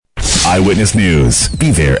Eyewitness News.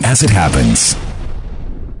 Be there as it happens.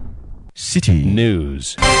 City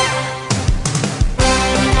News.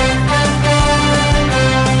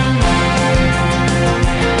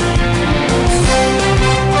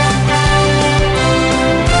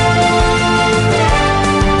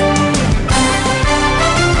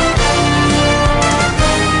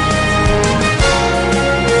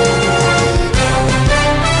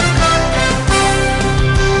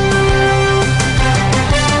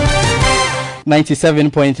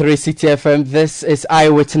 97.3 City FM. This is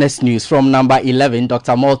Eyewitness News from number 11,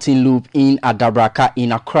 Dr. Martin Loop in Adabraka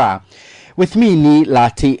in Accra. With me, Ni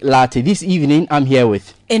Lati. This evening, I'm here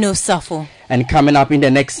with Eno Safo. And coming up in the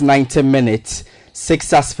next 90 minutes, 6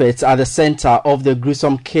 suspects at the center of the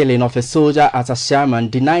gruesome killing of a soldier at Ashaiman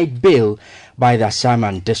denied bail by the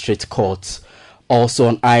Ashaiman District Court. Also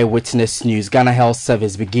on Eyewitness News, Ghana Health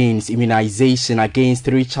Service begins immunization against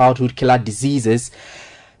 3 childhood killer diseases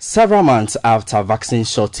several months after vaccine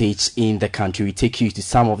shortage in the country. We take you to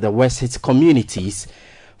some of the worst-hit communities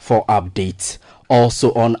for updates.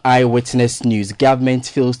 Also on Eyewitness News, government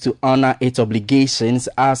fails to honor its obligations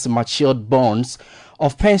as matured bonds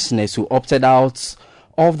of pensioners who opted out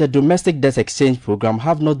of the domestic debt exchange program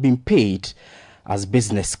have not been paid as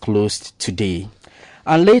business closed today.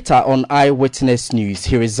 And later on Eyewitness News,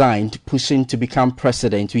 he resigned, pushing to become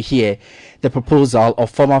president. We hear the proposal of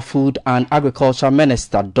former Food and Agriculture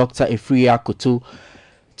Minister Dr. Efria Kutu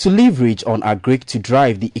to leverage on Agric to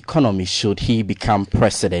drive the economy should he become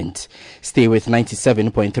president. Stay with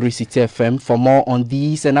 97.3 City FM for more on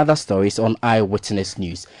these and other stories on Eyewitness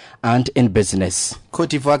News and in business. Côte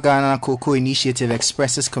d'Ivoire Ghana Cocoa Initiative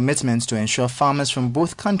expresses commitments to ensure farmers from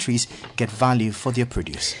both countries get value for their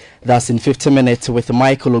produce. That's in 50 minutes with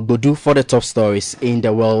Michael Ogbodu for the top stories in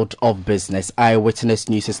the world of business. Eyewitness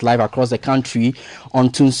News is live across the country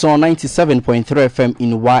on Tunson 97.3 FM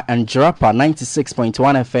in Wa and Jarapa 96.1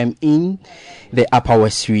 FM in the Upper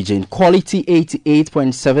West region. Quality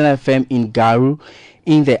 88.7 FM in Garu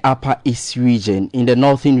in the Upper East region. In the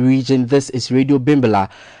Northern region, this is Radio Bimbala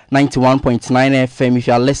 91.9 FM. If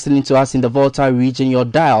you are listening to us in the Volta region, your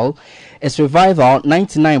dial is Revival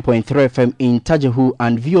 99.3 FM in Tajahu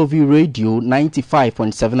and VOV Radio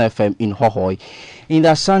 95.7 FM in Hohoi. In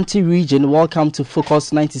the Ashanti region, welcome to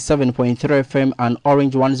Focus 97.3 FM and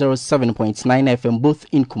Orange 107.9 FM, both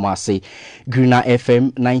in Kumasi. Greener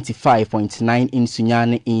FM 95.9 in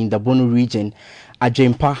Sunyani in the Bono region.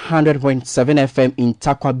 Ajempa 100.7 FM in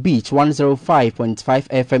Takwa Beach, 105.5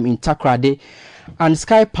 FM in Takrade, and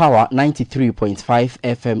Sky Power 93.5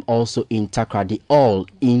 FM also in Takrade, all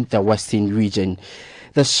in the Western region.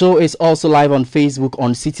 The show is also live on Facebook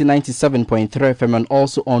on City 97.3 FM and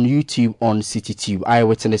also on YouTube on CityTube.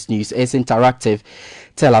 Eyewitness News is interactive.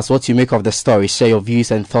 Tell us what you make of the story. Share your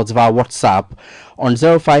views and thoughts via WhatsApp on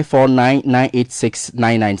 0549 986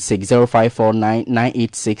 996 0549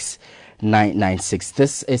 986 996.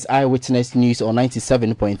 This is Eyewitness News on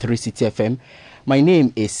 97.3 City FM. My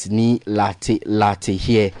name is Ni Lati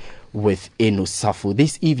here with Eno Safo.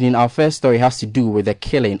 This evening, our first story has to do with the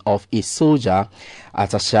killing of a soldier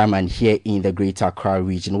at Ashaiman here in the Greater Accra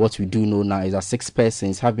region. What we do know now is that 6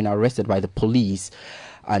 persons have been arrested by the police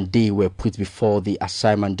and they were put before the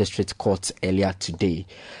Ashaiman District Court earlier today.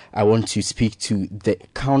 I want to speak to the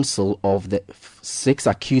counsel of the 6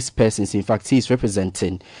 accused persons. In fact, he is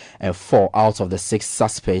representing 4 out of the 6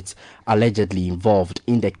 suspects allegedly involved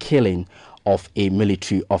in the killing of a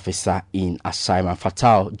military officer in Ashaiman.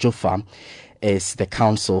 Fatal Jofa is the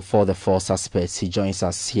counsel for the 4 suspects. He joins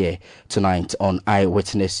us here tonight on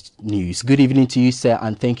Eyewitness News. Good evening to you, sir,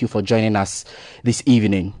 and thank you for joining us this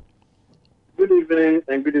evening. Good evening,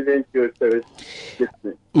 and good evening to your service.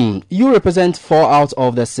 You represent 4 out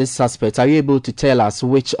of the 6 suspects. Are you able to tell us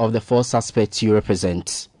which of the 4 suspects you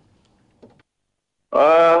represent?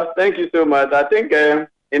 Thank you so much. I think,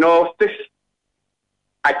 6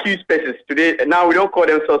 accused persons today, now we don't call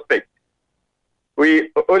them suspects.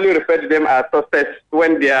 We only refer to them as suspects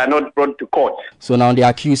when they are not brought to court. So now they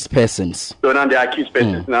are accused persons. Now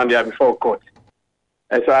they are before court.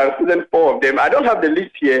 And so I represent 4 of them. I don't have the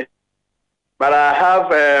list here, but I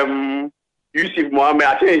have Yusuf Mohammed.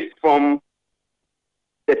 I think it's from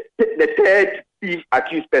the 3rd chief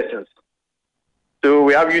accused persons. So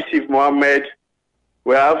we have Yusuf Mohammed,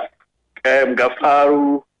 we have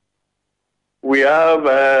Gafaru, we have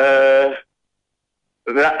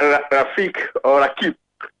Rafiq or Rakib,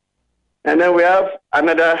 and then we have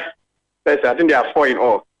another person. I think there are 4 in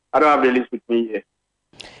all. I don't have the list with me here.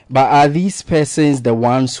 But are these persons the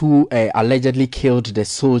ones who allegedly killed the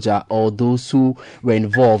soldier, or those who were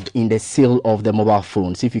involved in the sale of the mobile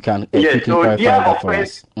phones? If you can quickly clarify that for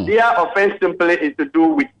us. Their offense simply is to do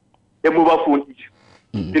with the mobile phone issue.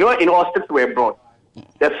 You know, in all steps were brought.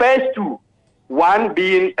 The first two, one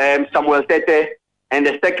being Samuel Tete and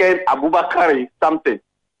the second Abubakar something.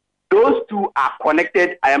 Those two are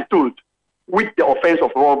connected, I am told, with the offense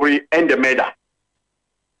of robbery and the murder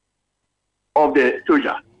of the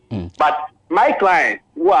soldier. But my clients,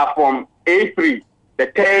 who are from A3, the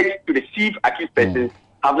third to the chief accused persons,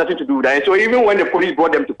 have nothing to do with that. And so even when the police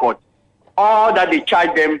brought them to court, all that they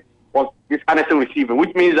charged them was dishonestly receiving,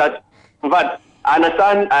 which means that, in fact, I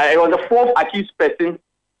understand it was the fourth accused person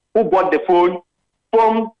who bought the phone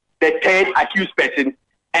from the third accused person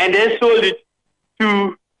and then sold it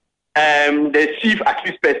to the chief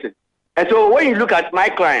accused person. And so when you look at my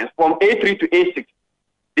clients from A3 to A6,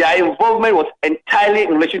 their involvement was entirely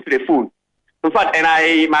in relation to the phone. In fact, and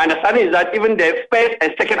my understanding is that even the first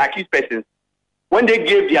and second accused persons, when they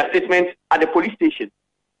gave their statements at the police station,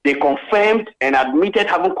 they confirmed and admitted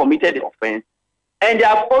having committed the offense. And they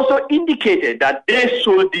have also indicated that they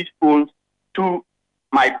sold these phones to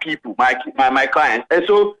my people, my clients. And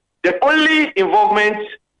so the only involvement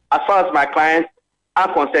as far as my clients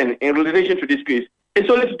are concerned in relation to this case is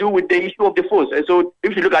only to do with the issue of the phones. And so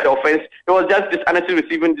if you look at the offense, it was just dishonestly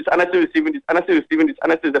receiving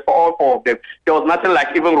for all four of them. There was nothing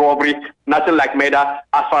like even robbery, nothing like murder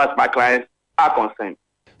as far as my clients are concerned.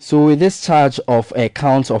 So with this charge of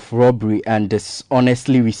counts of robbery and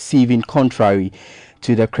dishonestly receiving contrary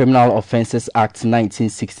to the Criminal Offences Act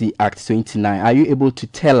 1960, Act 29, are you able to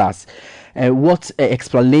tell us what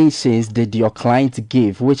explanations did your client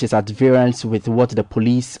give, which is at variance with what the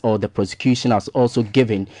police or the prosecution has also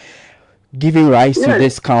giving rise to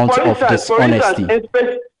this count of dishonesty?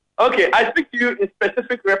 Okay, I speak to you in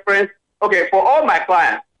specific reference. Okay, for all my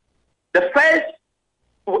clients, the first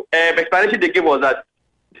explanation they gave was that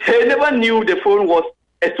they never knew the phone was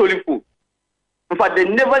a stolen phone. In fact, they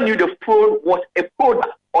never knew the phone was a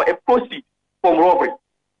product or a proceed from robbery.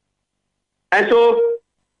 And so,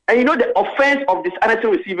 you know, the offense of dishonestly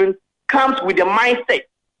receiving comes with the mindset,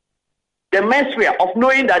 the menswear of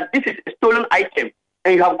knowing that this is a stolen item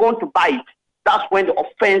and you have gone to buy it. That's when the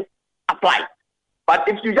offense applies. But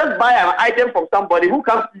if you just buy an item from somebody who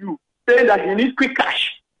comes to you saying that he needs quick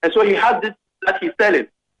cash, and so he has this that he's selling,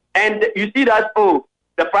 and you see that, oh,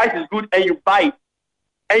 the price is good, and you buy it,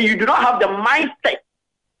 and you do not have the mindset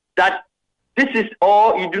that this is,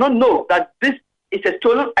 or you do not know that this is a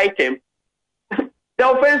stolen item, the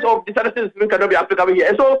offense of dishonestly receiving cannot be applicable here.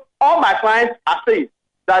 And so all my clients are saying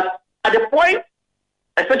that at the point,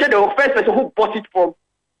 especially the first person who bought it from,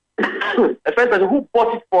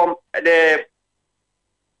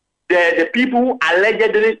 the people who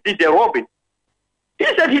allegedly did the robbing, he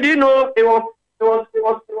said he didn't know it was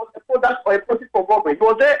a product or a process for robbery. He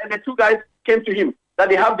was there, and the two guys came to him that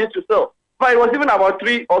they have this to sell. But it was even about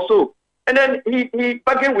 3 or so. And then he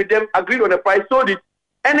bargained with them, agreed on the price, sold it.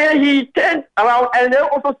 And then he turned around and then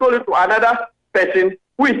also sold it to another person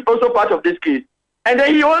who is also part of this case. And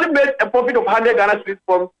then he only made a profit of 100 Ghana cedis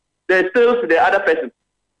from the sales to the other person.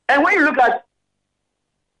 And when you look at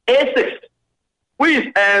A6, who is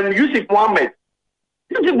Yusuf Mohammed's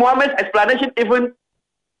explanation even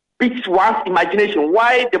beats one's imagination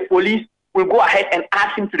why the police will go ahead and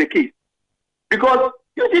add him to the case. Because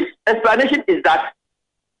Yusuf's explanation is that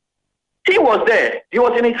he was there. He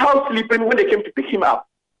was in his house sleeping when they came to pick him up.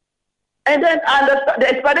 And then the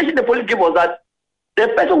explanation the police gave was that the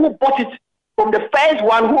person who bought it from the first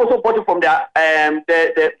one, who also bought it from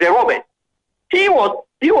the robber, he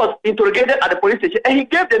was interrogated at the police station, and he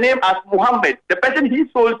gave the name as Muhammad, the person he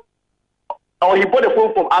sold or he bought the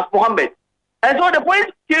phone from as Muhammad. And so the police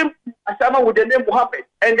came to Ashama with the name Muhammad,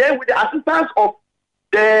 and then with the assistance of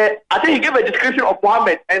I think he gave a description of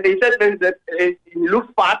Muhammad, and they said that he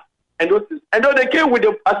looks fat and those things. And then they came with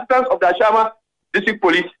the assistance of the Ashama district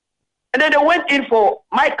police, and then they went in for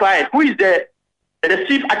my client, who is the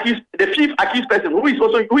chief accused person, who is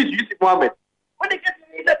Yusuf Mohammed. When they get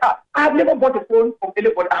to me, he said, I have never bought a phone from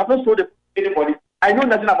anybody. I have not sold it to anybody. I know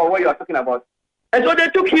nothing about what you are talking about. And so they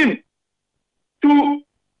took him to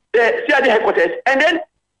the CID headquarters. And then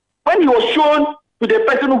when he was shown to the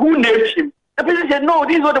person who named him, the person said, no,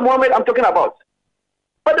 this is not the Mohammed I'm talking about.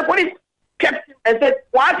 But the police kept him and said,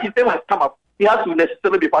 once his name has come up, he has to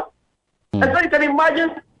necessarily be part. And so you can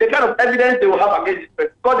imagine the kind of evidence they will have against this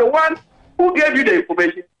person. Because the one who gave you the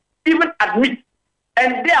information even admits,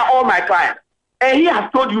 and they are all my clients. And he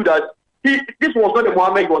has told you that this was not the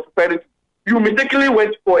Mohammed he was referring to. You mistakenly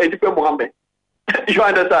went for a different Mohammed. You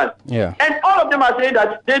understand? Yeah. And all of them are saying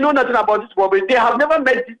that they know nothing about this Mohammed. They have never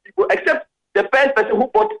met these people except the first person who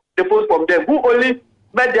bought the phone from them, who only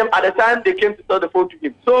met them at the time they came to sell the phone to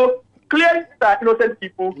him. So clearly these are innocent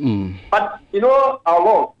people, but our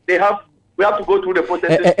law, we have to go through the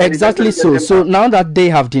process. Exactly so. So now that they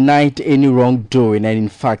have denied any wrongdoing, and in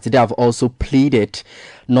fact they have also pleaded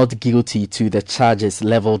not guilty to the charges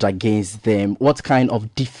leveled against them, what kind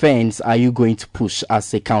of defense are you going to push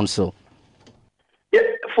as a council? Yeah,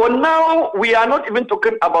 for now, we are not even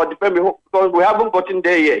talking about defense because we haven't gotten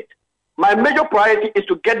there yet. My major priority is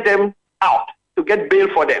to get them out, to get bail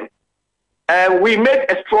for them. We made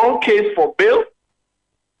a strong case for bail,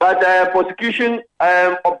 but prosecution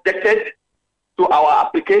objected to our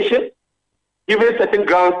application, given certain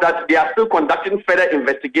grounds that they are still conducting further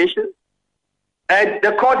investigations. And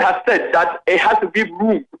the court has said that it has to give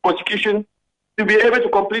room to prosecution to be able to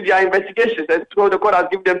complete their investigations. And so the court has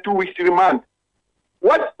given them 2 weeks to remand.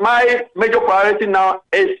 What my major priority now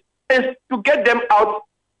is to get them out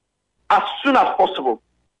as soon as possible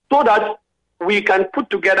so that we can put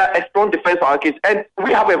together a strong defense for our case. And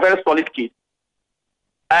we have a very solid case.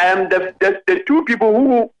 The 2 people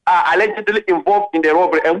who are allegedly involved in the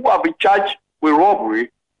robbery and who have been charged with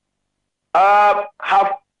robbery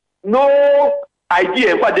have no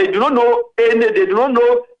idea. In fact, they do not know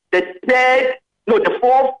the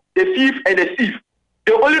fourth, the fifth, and the sixth.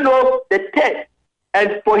 They only know the 10th.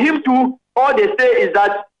 And for him to, all they say is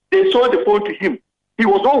that they sold the phone to him. He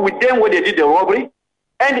was not with them when they did the robbery.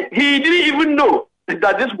 And he didn't even know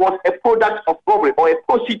that this was a product of robbery or a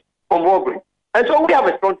proceed from robbery. And so we have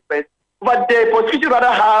a strong defense. But the prosecution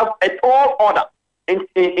rather have a tall order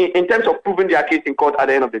in terms of proving their case in court at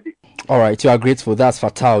the end of the day. All right, you are grateful. That's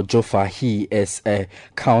Fatal Jofa. He is a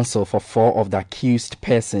counsel for 4 of the accused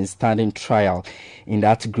persons standing trial in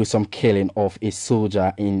that gruesome killing of a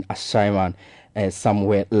soldier in Ashaiman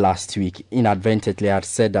somewhere last week. Inadvertently, I had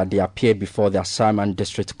said that they appeared before the Ashaiman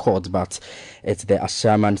District Court, but it's the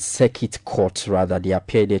Ashaiman Circuit Court, rather. They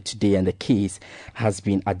appeared there today, and the case has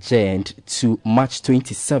been adjourned to March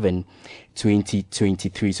 27,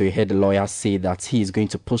 2023. So you heard the lawyer say that he is going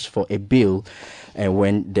to push for a bill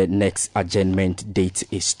when the next adjournment date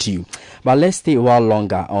is due. But let's stay a while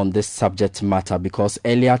longer on this subject matter, because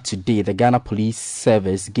earlier today the Ghana Police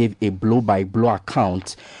Service gave a blow-by-blow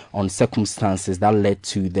account on circumstances that led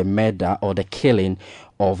to the murder or the killing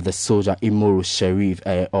of the soldier Imoru Sharif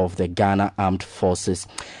of the Ghana Armed Forces.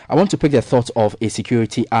 I want to pick the thoughts of a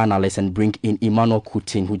security analyst and bring in Emmanuel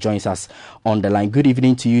Kutin, who joins us on the line. Good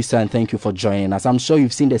evening to you, sir, and thank you for joining us. I'm sure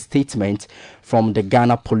you've seen the statement from the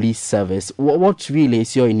Ghana Police Service. What really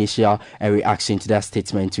is your initial reaction to that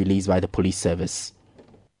statement released by the police service?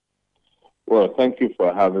 Well, thank you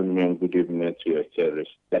for having me, and good evening to your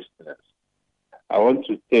cherished listeners. I want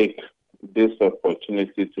to take this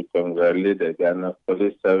opportunity to congratulate the Ghana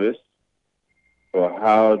Police Service for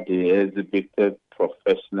how they exhibited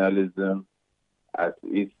professionalism at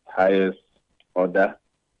its highest order.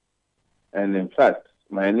 And in fact,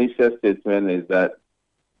 my initial statement is that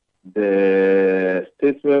the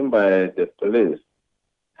statement by the police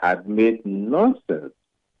had made nonsense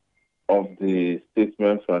of the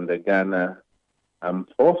statement from the Ghana Armed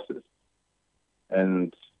Forces.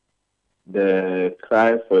 And the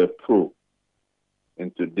cry for a probe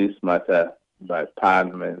into this matter by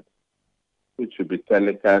Parliament, which will be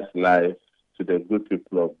telecast live to the good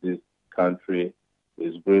people of this country,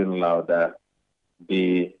 is growing louder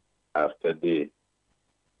day after day.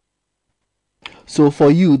 So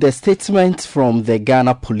for you, the statement from the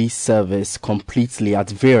Ghana Police Service completely at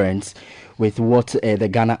variance with what the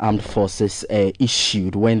Ghana Armed Forces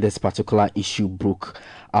issued when this particular issue broke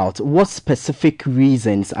out. What specific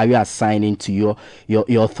reasons are you assigning to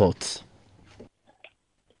your thoughts?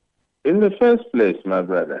 In the first place, my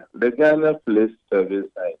brother, the Ghana Police Service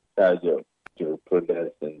are in charge of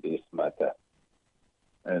jurisprudence in this matter.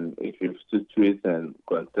 And if you situate and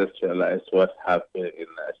contextualize what happened in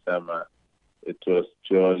Ashama, it was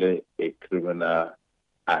purely a criminal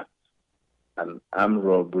act, an armed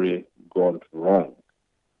robbery gone wrong.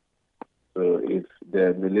 So if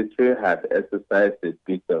the military had exercised a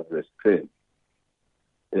bit of restraint,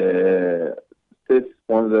 the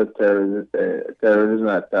state-sponsored terrorism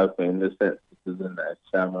attack on innocent citizens at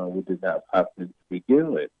Shama wouldn't have happened to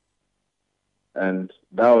begin with. And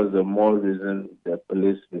that was the more reason the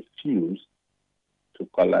police refused to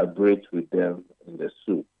collaborate with them in the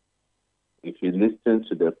suit. If you listen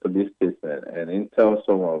to the police statement and intel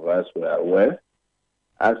some of us were aware,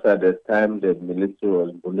 as at the time the military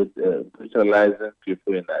was brutalizing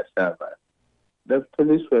people in Ashama, the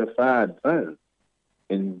police were far advanced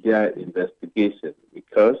in their investigation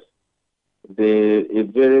because a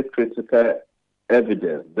very critical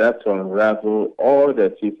evidence that unraveled all the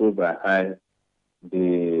people behind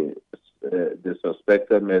the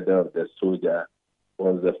suspected murder of the soldier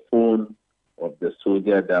was the phone of the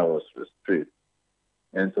soldier that was retrieved.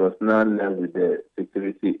 And it was now left with the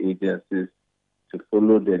security agencies to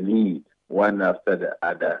follow the lead, one after the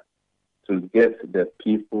other, to get the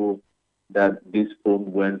people that this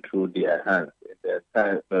phone went through their hands in the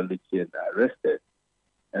entire value chain arrested.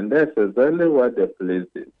 And that's exactly what the police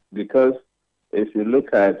did. Because if you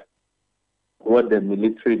look at what the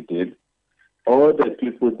military did, all the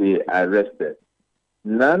people they arrested,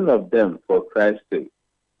 none of them, for Christ's sake,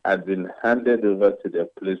 had been handed over to the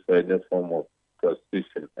police for any form of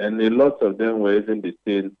prosecution. And a lot of them were even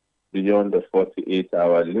detained beyond the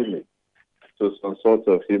 48-hour limit. So some sort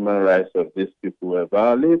of human rights of these people were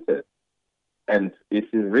violated. And if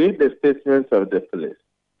you read the statements of the police,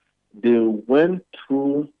 they went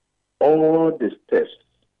through all the steps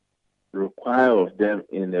required of them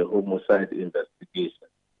in a homicide investigation.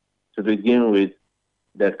 To begin with,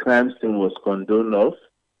 the crime scene was condoned off.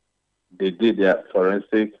 They did their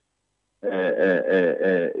forensic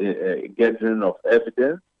gathering of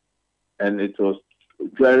evidence, and it was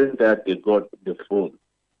during that they got the phone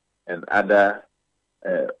and other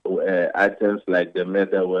items like the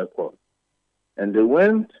murder weapon. And they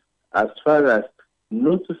went as far as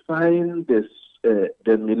notifying the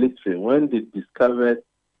military when they discovered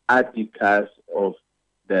ID cards of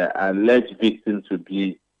the alleged victim to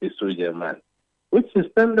be a soldier man, which is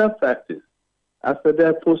standard practice. After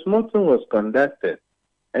their postmortem was conducted,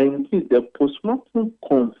 and indeed the postmortem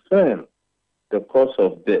confirmed the cause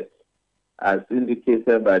of death as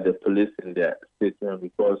indicated by the police in their statement,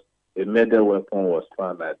 because a murder weapon was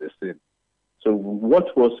found at the scene. So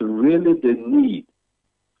what was really the need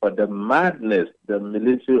for the madness the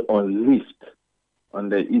military unleashed on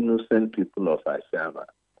the innocent people of Ashama?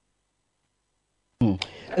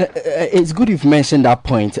 It's good you've mentioned that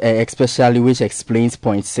point, especially which explains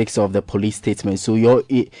point 6 of the police statement. So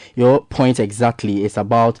your point exactly is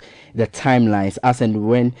about the timelines. As and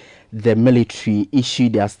when the military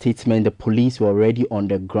issued their statement, the police were already on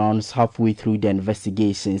the grounds halfway through the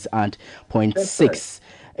investigations. And point That's 6,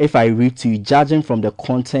 right. If I read to you, judging from the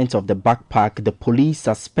content of the backpack, the police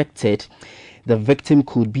suspected the victim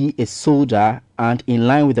could be a soldier, and in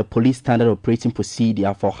line with the police standard operating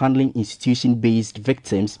procedure for handling institution-based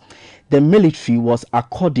victims, the military was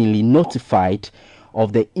accordingly notified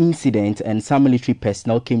of the incident, and some military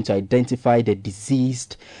personnel came to identify the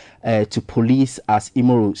deceased to police as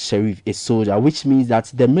Imoru Sharif, a soldier, which means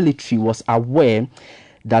that the military was aware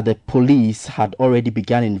that the police had already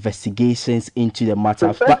begun investigations into the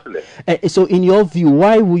matter. But, so in your view,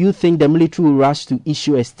 why would you think the military will rush to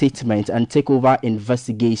issue a statement and take over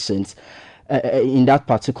investigations in that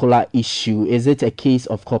particular issue? Is it a case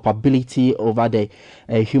of culpability over the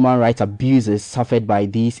human rights abuses suffered by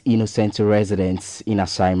these innocent residents in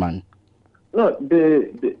Ashaiman? No,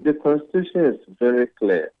 the Constitution is very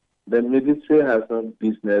clear. The military has no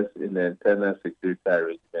business in the internal security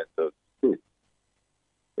arrangement of the state.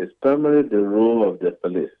 It's primarily the role of the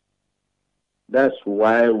police. That's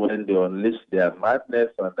why when they unleashed their madness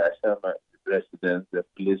on the Ashama residents, the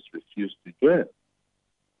police refused to join.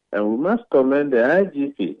 And we must commend the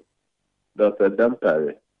IGP, Dr.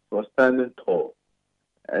 Dampare, for standing tall.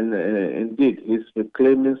 And indeed, he's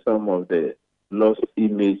reclaiming some of the lost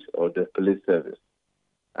image of the police service.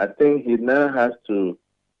 I think he now has to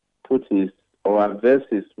put invest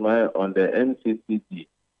his mind on the NCCD.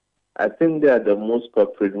 I think they are the most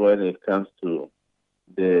culprit when it comes to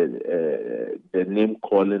the name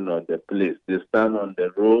calling of the police. They stand on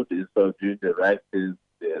the road instead of doing the right things.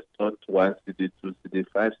 They extort 1 cedi, 2 cedi,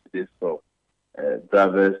 5 cedis from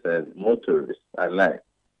drivers and motorists alike.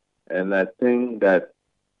 And I think that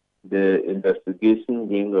the investigation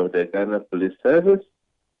wing of the Ghana Police Service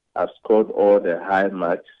have scored all the high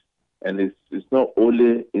marks. And it's not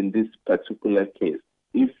only in this particular case.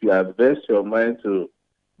 If you invest your mind to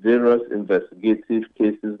various investigative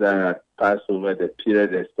cases that have passed over the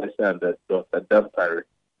period, especially under Dr. Dampare,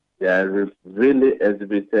 they have really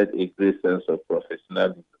exhibited a great sense of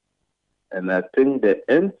professionalism. And I think the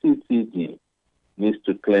NCCD needs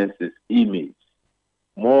to cleanse its image.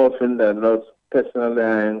 More often than not, personally,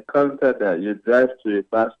 I encounter that you drive to a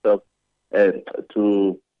bus stop and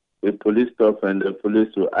to a police stop, and the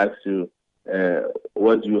police will ask you,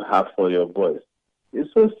 what do you have for your boys?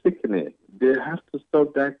 It's so sickening. They have to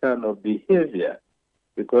stop that kind of behavior,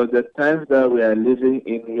 because the times that we are living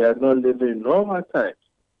in, we are not living in normal times.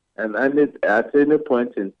 And at any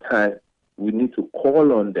point in time, we need to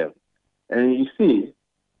call on them. And you see,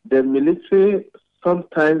 the military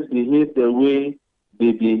sometimes behave the way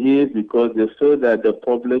they behave because they feel that the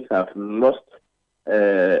public have lost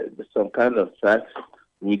some kind of trust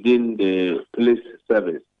within the police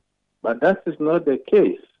service. But that is not the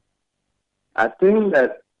case. I think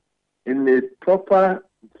that in a proper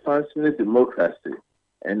functioning democracy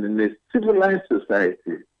and in a civilized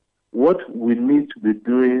society, what we need to be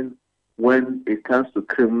doing when it comes to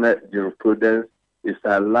criminal jurisprudence is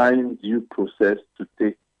allowing due process to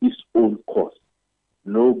take its own course.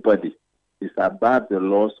 Nobody is above the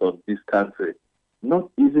laws of this country, not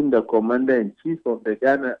even the commander-in-chief of the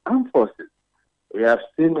Ghana Armed Forces. We have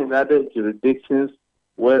seen in other jurisdictions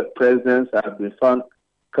where presidents have been found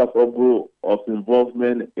capable of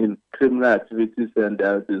involvement in criminal activities and they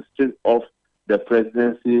have been stripped off the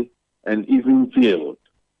presidency and even jailed.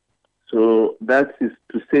 So that is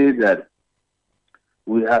to say that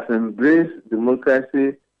we have embraced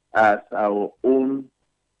democracy as our own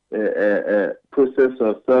process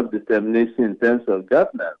of self-determination in terms of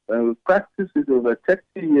governance. And we practice it over 30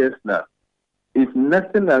 years now. If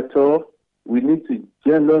nothing at all, we need to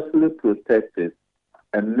jealously protect it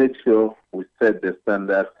and make sure we set the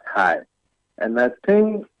standards high. And I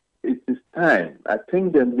think it is time. I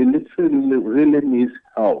think the military really needs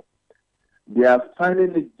help. They are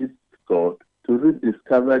finding it difficult to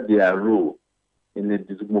rediscover their role in a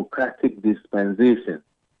democratic dispensation.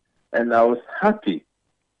 And I was happy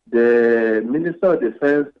the Minister of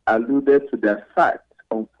Defense alluded to the fact,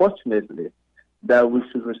 unfortunately, that we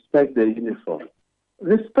should respect the uniform.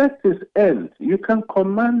 Respect is earned. You can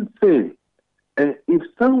command same. And if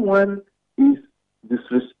someone is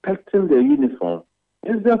disrespecting the uniform,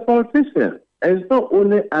 it's the politician. And it's not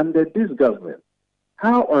only under this government.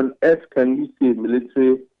 How on earth can you see a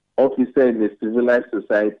military officer in a civilized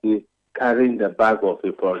society carrying the bag of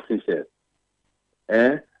a politician?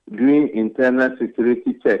 Doing internal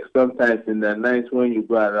security checks. Sometimes in the night when you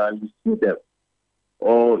go around, you see them.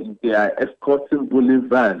 Or they are escorting bullet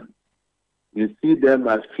vans. You see them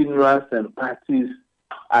at funerals and parties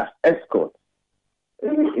as escorts.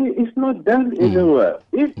 It's not done anywhere.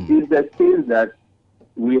 If it's the case that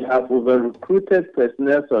we have over-recruited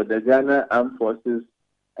personnel of the Ghana Armed Forces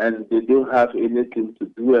and they don't have anything to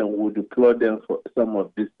do and we deploy them for some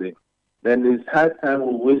of these things, then it's high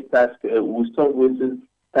time we stop wasting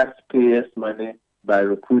taxpayers' money by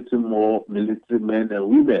recruiting more military men and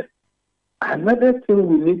women. Another thing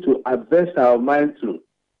we need to adjust our mind to,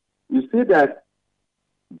 you see that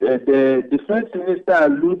the defense minister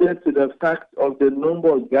alluded to the fact of the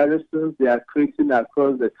number of garrisons they are creating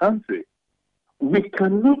across the country. We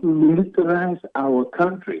cannot militarize our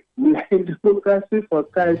country. We are in democracy for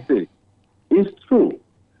Christ's sake. It's true.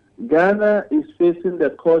 Ghana is facing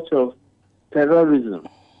the culture of terrorism,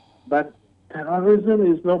 but terrorism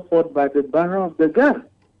is not fought by the barrel of the gun.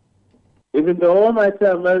 Even the almighty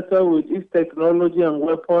America with its technology and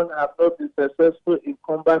weapons have not been successful in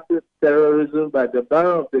combating terrorism by the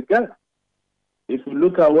barrel of the gun. If you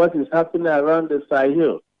look at what is happening around the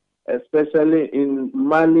Sahel, especially in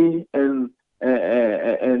Mali and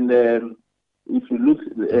if you look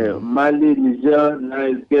at Mali, Niger, now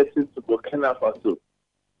is getting to Burkina Faso.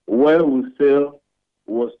 Where we failed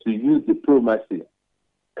was to use diplomacy.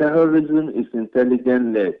 Terrorism is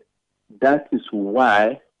intelligence-led. That is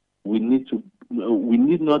why we need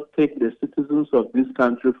not take the citizens of this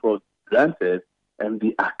country for granted and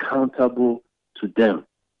be accountable to them.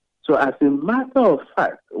 So as a matter of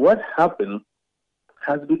fact, what happened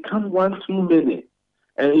has become one too many.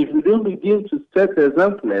 And if we don't begin to set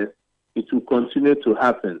examples, it will continue to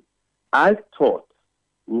happen. I thought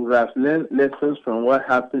we would have learned lessons from what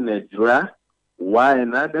happened at Jura, why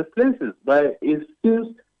and other places, but it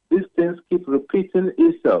seems these things keep repeating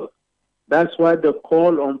itself. That's why the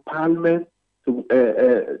call on Parliament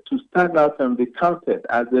to stand out and be counted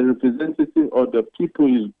as a representative of the people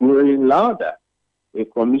is growing louder. A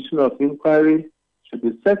commission of inquiry should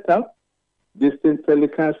be set up, this thing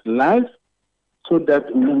telecast live, so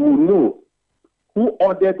that we will know who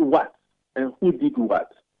ordered what and who did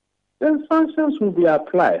what. Then sanctions will be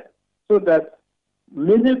applied so that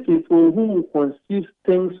many people who will conceive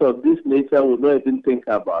things of this nature will not even think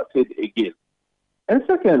about it again. And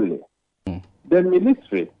secondly, the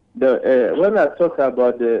military, when I talk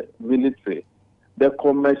about the military, the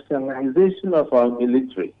commercialization of our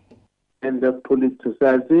military and the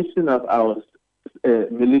politicization of our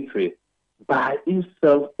military by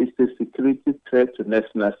itself is a security threat to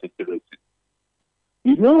national security.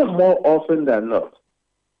 You know, more often than not,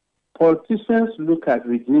 politicians look at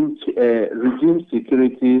regime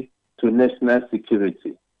security to national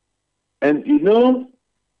security. And you know,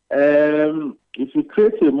 if you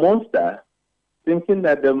create a monster, thinking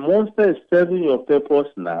that the monster is serving your purpose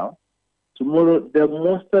now, tomorrow the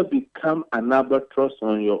monster become an albatross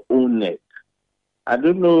on your own neck. I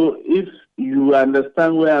don't know if you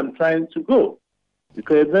understand where I'm trying to go.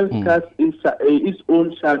 Because events cast its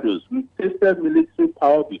own shadows. We've tasted military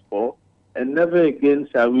power before, and never again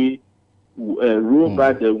shall we roll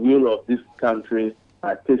back the wheel of this country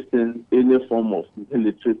by tasting any form of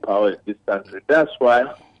military power in this country. That's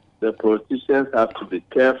why the politicians have to be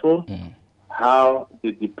careful how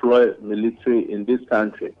they deploy military in this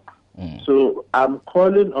country. So I'm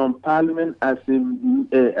calling on Parliament as a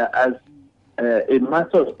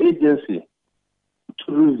matter of agency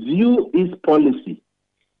to review its policy,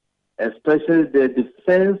 especially the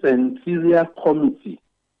Defense and Interior Committee,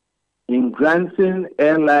 in granting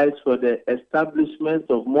airlines for the establishment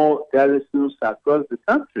of more garrisons across the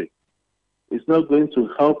country. It's not going to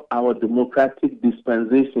help our democratic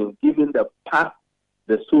dispensation, given the path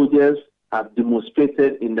the soldiers have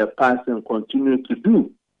demonstrated in the past and continue to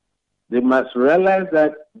do. They must realize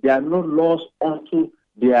that there are no laws unto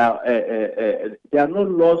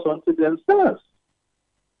themselves.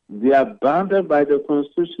 They are bounded by the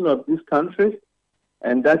Constitution of this country,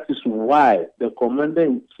 and that is why the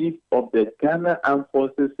Commander-in-Chief of the Ghana Armed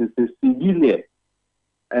Forces is a civilian,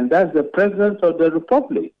 and that's the President of the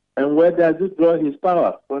Republic. And where does he draw his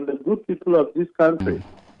power? From the good people of this country.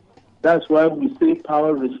 That's why we say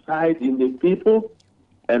power resides in the people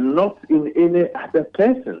and not in any other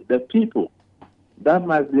person, the people. That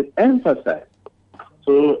must be emphasized.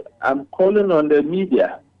 So I'm calling on the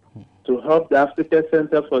media to help the Africa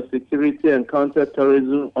Center for Security and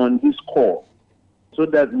Counterterrorism on this call, so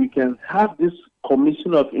that we can have this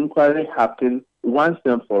commission of inquiry happen once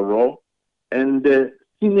and for all, and the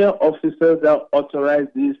senior officers that authorize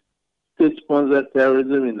this state-sponsored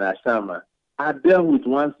terrorism in Ashama are dealt with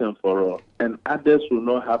once and for all, and others will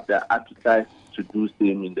not have the appetite to do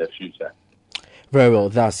same in the future. Very well,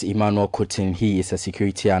 that's Emmanuel Kutin. He is a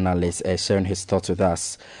security analyst sharing his thoughts with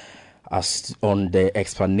us as on the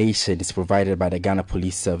explanations provided by the Ghana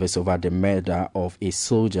Police Service over the murder of a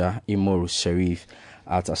soldier, Imoru Sharif,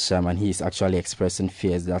 at Asham, and he is actually expressing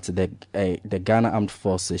fears that the Ghana Armed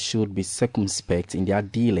Forces should be circumspect in their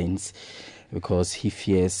dealings, because he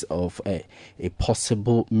fears of a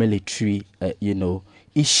possible military,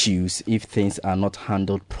 issues if things are not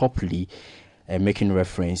handled properly, making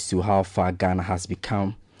reference to how far Ghana has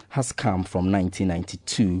come from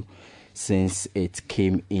 1992, since it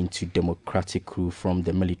came into democratic rule from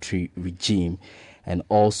the military regime, and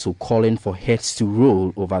also calling for heads to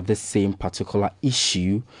roll over this same particular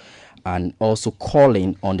issue, and also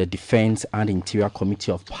calling on the Defense and Interior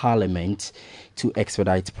Committee of Parliament to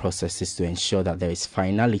expedite processes to ensure that there is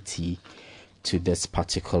finality to this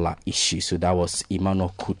particular issue. So that was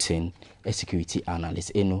Emmanuel Kutin, a security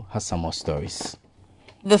analyst. Enu has some more stories.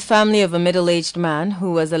 The family of a middle-aged man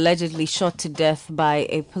who was allegedly shot to death by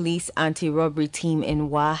a police anti-robbery team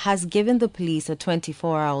in Wa has given the police a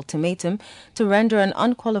 24-hour ultimatum to render an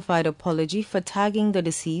unqualified apology for tagging the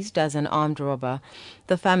deceased as an armed robber.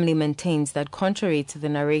 The family maintains that, contrary to the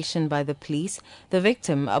narration by the police, the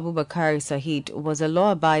victim, Abubakar Sahid, was a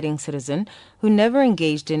law-abiding citizen who never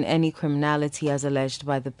engaged in any criminality as alleged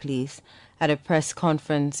by the police. At a press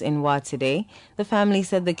conference in Wa today, the family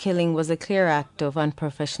said the killing was a clear act of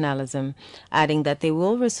unprofessionalism, adding that they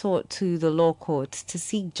will resort to the law courts to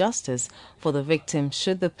seek justice for the victim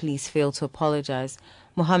should the police fail to apologize.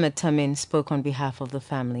 Mohammed Tamin spoke on behalf of the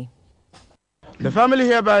family. The family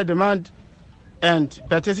hereby demand and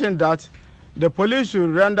petition that the police should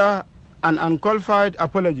render an unqualified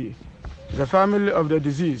apology to the family of the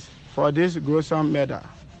deceased for this gruesome murder.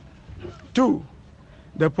 2.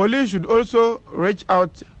 The police should also reach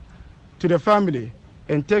out to the family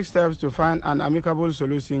and take steps to find an amicable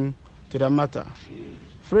solution to the matter.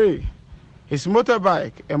 3. His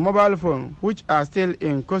motorbike and mobile phone, which are still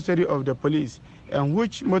in custody of the police, and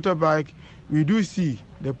which motorbike we do see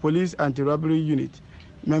the police anti-robbery unit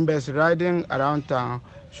members riding around town,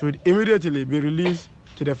 should immediately be released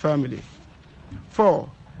to the family. 4.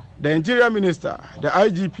 The Interior Minister, the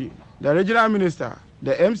IGP, the Regional Minister,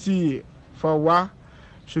 the MCA for WA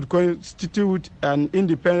should constitute an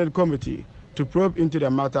independent committee to probe into the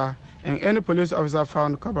matter, and any police officer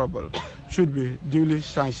found culpable should be duly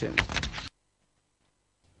sanctioned.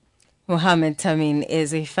 Mohammed Tamin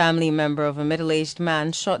is a family member of a middle-aged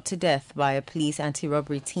man shot to death by a police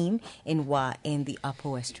anti-robbery team in Wa in the Upper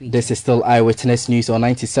West region. This is still Eyewitness News on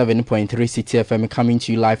 97.3 CTFM, coming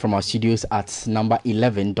to you live from our studios at number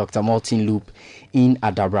 11, Dr. Martin Loop in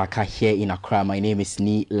Adabraka here in Accra. My name is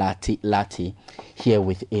Ni Lati, here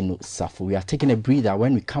with Enu Safu. We are taking a breather.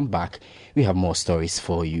 When we come back, we have more stories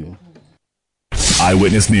for you.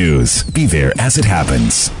 Eyewitness News. Be there as it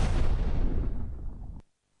happens.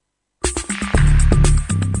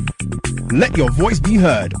 Let your voice be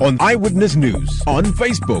heard on Eyewitness News on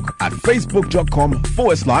Facebook at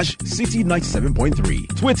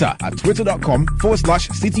facebook.com/City97.3, Twitter at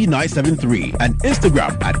twitter.com/City973, and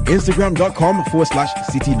Instagram at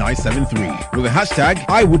instagram.com/City973 with the hashtag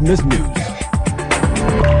Eyewitness News.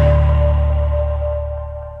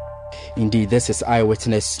 Indeed, this is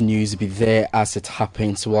Eyewitness News. Be there as it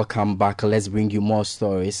happens. Welcome back. Let's bring you more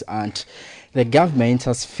stories. And the government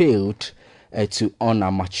has failed to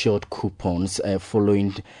honor matured coupons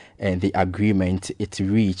following the agreement it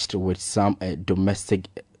reached with some domestic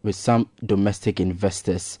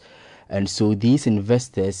investors. And so these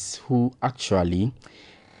investors who actually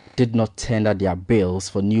did not tender their bills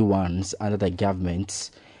for new ones under the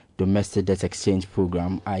government's domestic debt exchange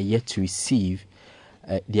program are yet to receive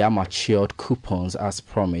their matured coupons as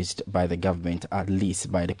promised by the government, at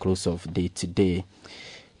least by the close of day today.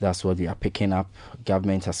 That's what we are picking up.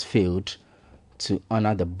 Government has failed to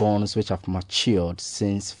honor the bonds which have matured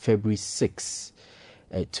since February 6,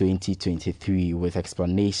 2023, with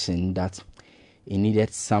explanation that it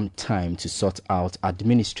needed some time to sort out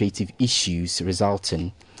administrative issues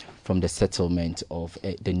resulting from the settlement of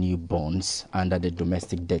the new bonds under the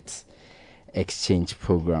domestic debt exchange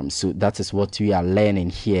program. So that is what we are learning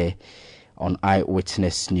here on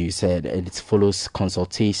Eyewitness News. It follows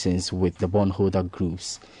consultations with the bondholder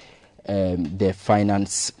groups, the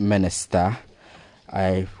finance minister,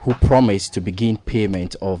 who promised to begin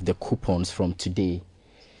payment of the coupons from today,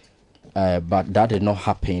 but that did not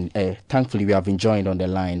happen. Thankfully, we have been joined on the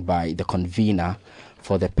line by the convener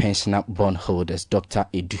for the pensioner bondholders, Dr.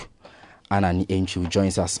 Edu Anani Enchu,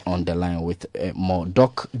 joins us on the line with more.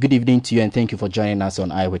 Doc, good evening to you and thank you for joining us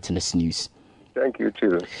on Eyewitness News. Thank you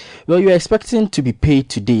too. Well, you were expecting to be paid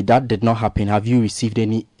today. That did not happen. Have you received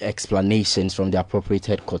any explanations from the appropriate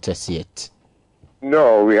headquarters yet?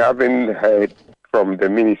 No, we haven't heard from the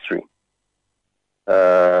ministry. We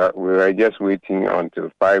were just waiting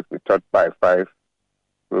until 5. We thought by 5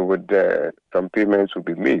 some payments would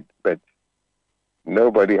be made, but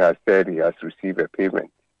nobody has said he has received a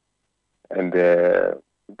payment. And the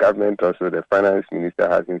government, also the finance minister,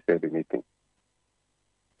 hasn't said anything.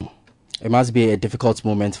 It must be a difficult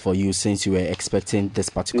moment for you since you were expecting this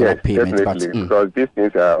particular payment. Definitely, because these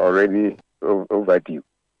things are already overdue.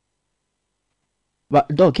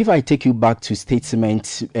 But Doc, if I take you back to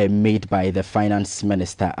statements made by the finance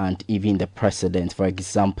minister and even the president, for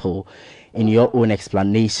example, in your own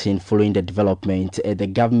explanation following the development, the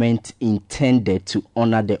government intended to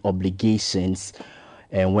honor the obligations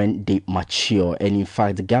when they mature. And in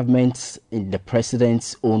fact, the government, in the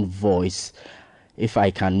president's own voice, if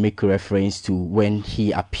I can make reference to when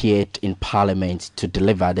he appeared in Parliament to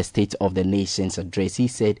deliver the State of the Nation's address, he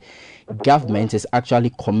said government is actually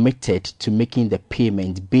committed to making the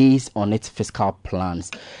payment based on its fiscal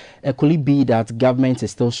plans. Could it be that government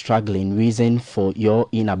is still struggling, reason for your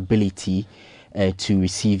inability to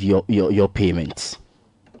receive your payments?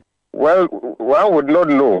 Well, one would not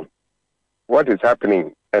know what is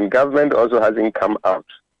happening, and government also hasn't come out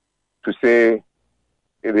to say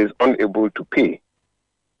it is unable to pay.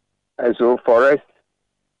 And so for us,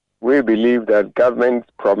 we believe that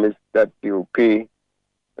government promised that they will pay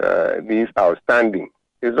these outstanding.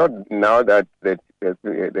 It's not now that the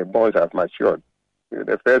bonds have matured.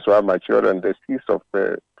 The first one matured on the 6th of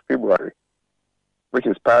February, which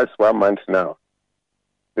is past 1 month now.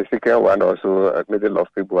 The second one also at middle of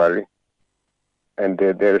February. And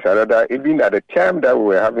there is another, even at the time that we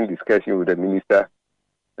were having discussion with the minister,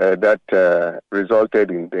 that resulted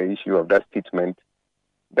in the issue of that statement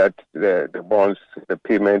that the bonds, the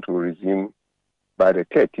payment will resume by the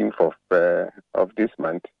 13th of this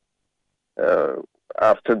month.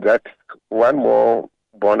 After that, one more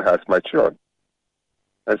bond has matured.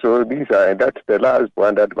 And so that's the last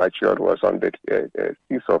one that matured was on the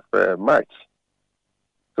 6th of March.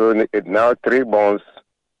 So now 3 bonds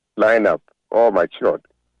line up, all matured.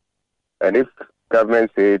 And if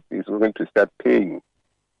government said it's going to start paying,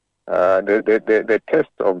 the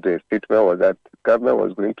test of the statement was that government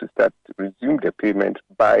was going to resume the payment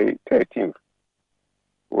by 13th,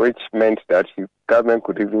 which meant that government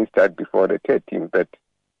could even start before the 13th. But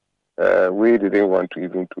we didn't want to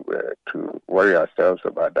even to worry ourselves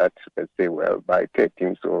about that. Let's say, well, by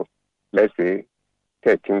 13th, so let's say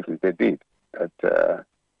 13th is the date that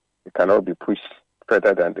it cannot be pushed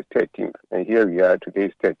further than the 13th. And here we are, today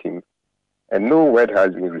is 13th, and no word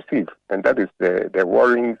has been received. And that is the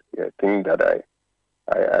worrying thing that I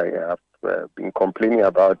have been complaining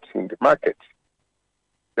about in the market.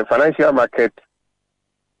 The financial market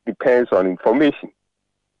depends on information.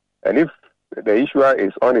 And if the issuer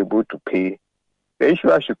is unable to pay, the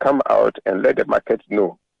issuer should come out and let the market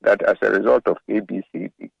know that as a result of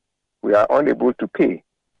ABCD, we are unable to pay.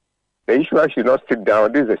 The issuer should not sit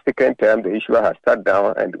down. This is the second time the issuer has sat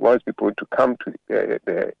down and wants people to come to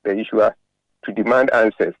the issuer to demand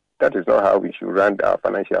answers. That is not how we should run our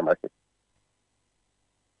financial market.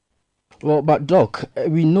 Well, but Doc,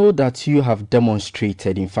 we know that you have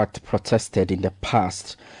demonstrated, in fact, protested in the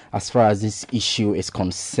past as far as this issue is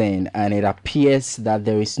concerned, and it appears that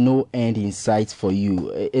there is no end in sight for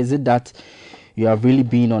you. Is it that you have really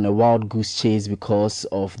been on a wild goose chase because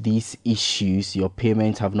of these issues? Your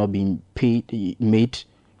payments have not been made?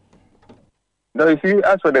 No, you see,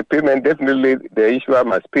 as for the payment, definitely the issuer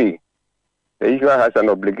must pay. The issuer has an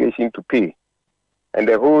obligation to pay, and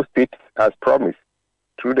the whole state has promised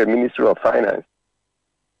through the Ministry of Finance.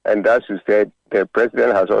 And as you said, the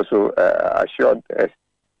President has also assured us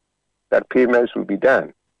that payments will be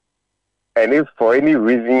done. And if for any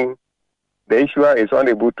reason the issuer is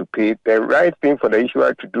unable to pay, the right thing for the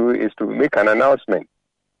issuer to do is to make an announcement.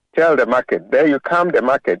 Tell the market. There you calm the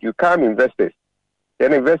market. You calm investors.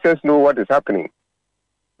 Then investors know what is happening.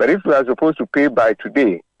 But if you are supposed to pay by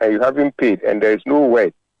today and you haven't paid and there is no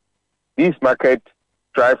word, these markets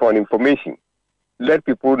thrive on information. Let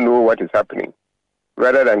people know what is happening,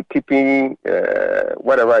 rather than keeping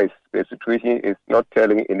whatever is the situation is not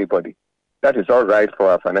telling anybody. That is all right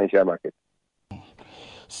for our financial market.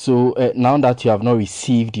 So now that you have not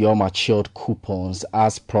received your matured coupons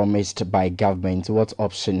as promised by government, what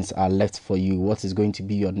options are left for you? What is going to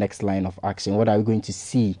be your next line of action? What are we going to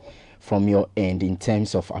see from your end in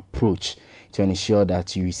terms of approach to ensure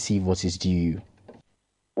that you receive what is due you?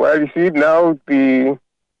 Well, you see, now the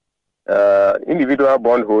individual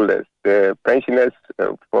bondholders, the pensioners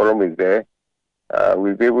forum is there.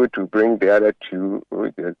 We'll be able to bring the other two,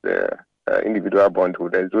 which is the individual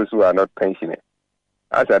bondholders, those who are not pensioners.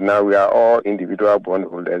 As of now, we are all individual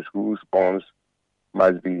bondholders whose bonds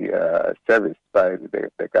must be serviced by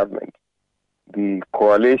the government. The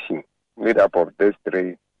coalition made up of these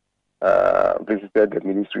three visited the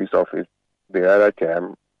ministry's office the other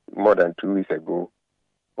time, more than 2 weeks ago,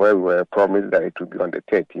 where we were promised that it would be on the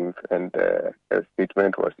 13th, and a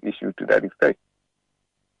statement was issued to that effect.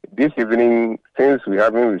 This evening, since we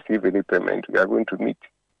haven't received any payment, we are going to meet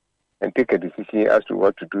and take a decision as to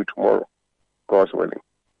what to do tomorrow, God's willing.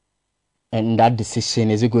 And that decision,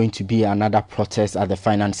 is it going to be another protest at the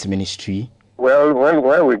finance ministry? Well, when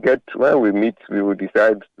we meet, we will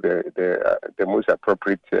decide the most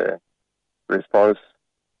appropriate response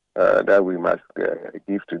that we must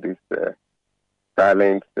give to this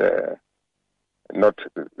silence, not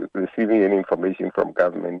receiving any information from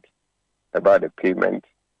government about the payment.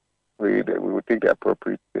 We will take the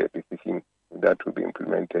appropriate decision that will be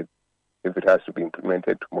implemented. If it has to be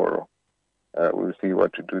implemented tomorrow, we'll see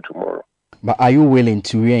what to do tomorrow. But are you willing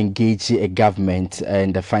to re-engage a government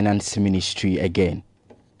and the finance ministry again?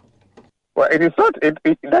 Well, it is not.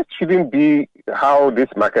 That shouldn't be how this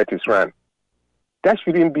market is run. That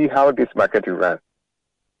shouldn't be how this market is run.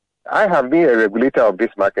 I have been a regulator of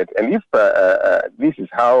this market, and if this is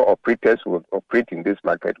how operators would operate in this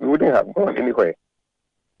market, we wouldn't have gone anywhere.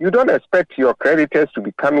 You don't expect your creditors to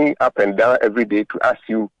be coming up and down every day to ask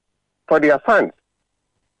you for their funds.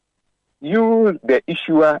 You, the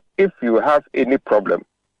issuer, if you have any problem,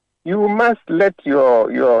 you must let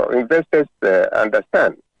your investors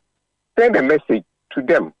understand. Send a message to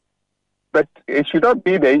them. But it should not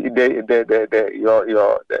be the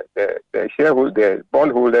shareholder, the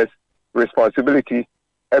bondholders' responsibility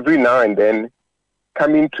every now and then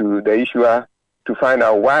coming to the issuer to find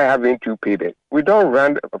out why haven't you paid it. We don't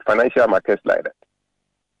run financial markets like that.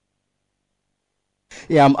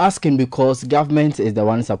 Yeah, I'm asking because government is the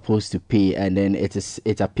one supposed to pay, and then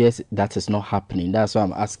it appears that is not happening. That's why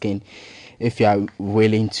I'm asking if you are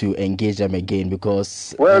willing to engage them again,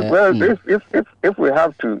 because if we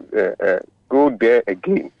have to go there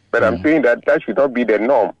again, but I'm saying that should not be the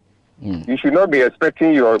norm. You should not be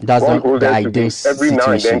expecting your bondholders to be every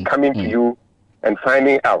now and then coming to you and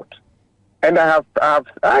finding out. And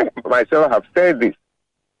I myself have said this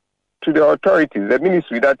to the authorities, the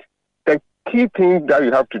ministry, that the key thing that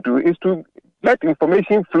you have to do is to let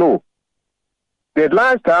information flow. The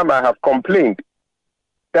last time I have complained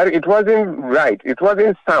that it wasn't right, it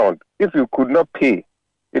wasn't sound. If you could not pay,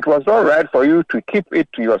 it was not right for you to keep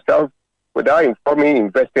it to yourself without informing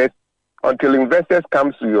investors until investors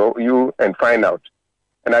come to you and find out.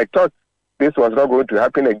 And I thought this was not going to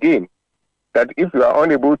happen again, that if you are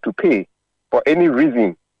unable to pay for any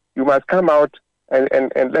reason, you must come out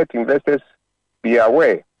and let investors be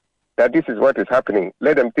aware that this is what is happening.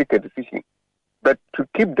 Let them take a decision. But to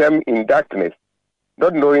keep them in darkness,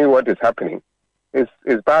 not knowing what is happening, is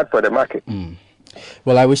bad for the market.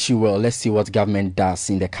 Well, I wish you well. Let's see what government does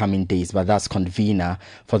in the coming days. But that's convener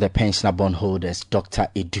for the pensioner bondholders, Dr.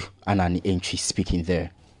 Edu Anani Entry, speaking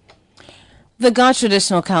there. The Ga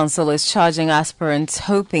Traditional Council is charging aspirants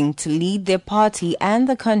hoping to lead their party and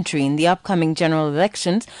the country in the upcoming general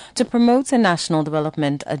elections to promote a national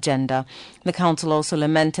development agenda. The council also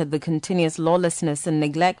lamented the continuous lawlessness and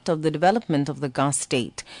neglect of the development of the Ga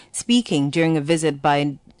state. Speaking during a visit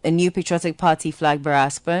by a New Patriotic Party flag bearer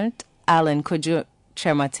aspirant, Alan Kojo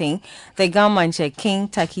Chermating, the Ga Manche King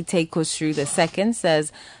Takite Kosru II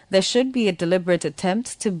says there should be a deliberate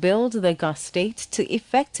attempt to build the Ga state to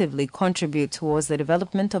effectively contribute towards the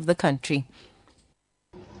development of the country.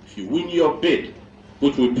 If you win your bid,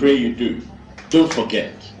 which we pray you do, don't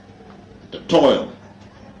forget the toil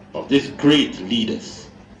of these great leaders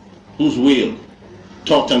whose will,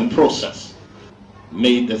 thought and process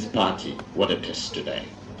made this party what it is today.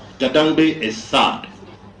 Gadangbe is sad.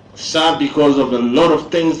 Sad because of a lot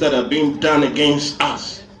of things that are being done against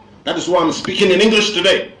us. That is why I'm speaking in English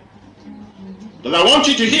today. Because I want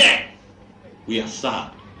you to hear, we are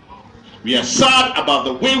sad. We are sad about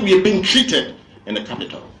the way we are being treated in the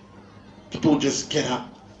capital. People just get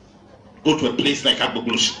up, go to a place like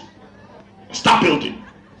Agboglush, start building.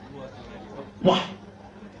 Why?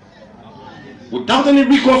 Without any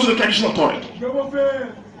recourse to the traditional authority.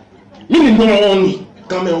 Meaning no only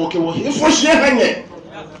come and walk away. If we share hanging,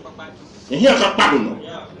 and here's a pattern.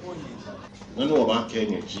 What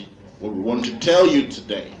we want to tell you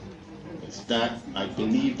today is that I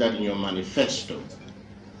believe that in your manifesto,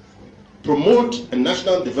 promote a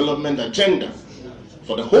national development agenda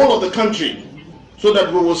for the whole of the country so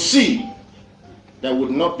that we will see that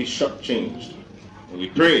would not be shortchanged. And we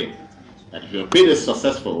pray that if your bid is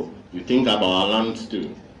successful, you think about our land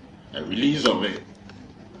too. A release of it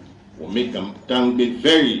will make them be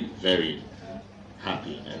very, very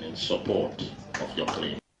happy and in support of your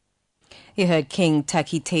claim. You heard King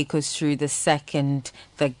Taki take us through the second,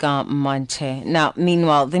 the Ga Manche. Now,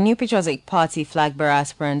 meanwhile, the New Patriotic Party flag bearer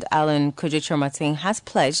aspirant Alan Kujichurmating has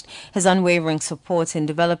pledged his unwavering support in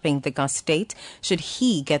developing the Ga state should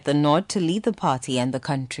he get the nod to lead the party and the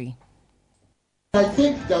country. I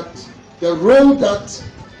think that the role that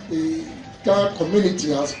the Ga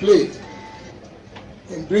community has played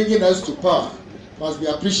in bringing us to power must be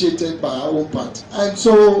appreciated by our own party. And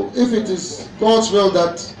so, if it is God's will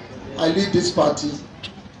that I lead this party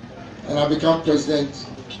and I become president,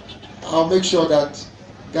 I'll make sure that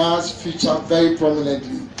Gas feature very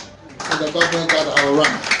prominently in the government that I will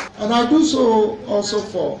run. And I do so also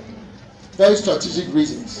for very strategic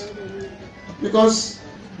reasons. Because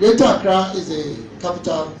Greater Accra is a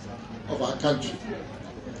capital of our country.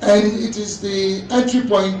 And it is the entry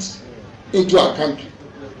point into our country.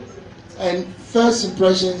 And first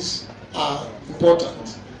impressions are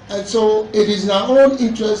important. And so it is in our own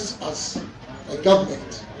interest as a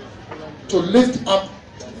government to lift up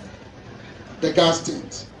the Ga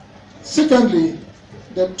state. Secondly,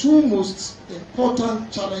 the two most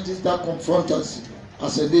important challenges that confront us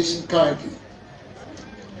as a nation currently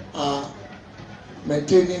are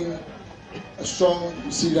maintaining a strong,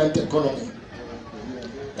 resilient economy,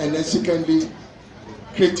 and then secondly,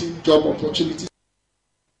 creating job opportunities.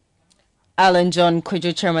 Alan John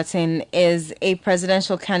Kujichurmating is a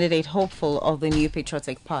presidential candidate hopeful of the New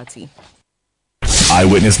Patriotic Party.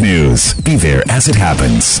 Eyewitness News. Be there as it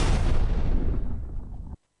happens.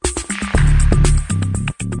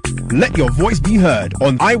 Let your voice be heard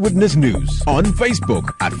on Eyewitness News on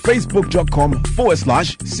Facebook at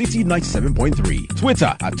facebook.com/city97.3,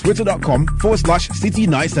 Twitter at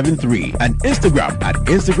twitter.com/city973, and Instagram at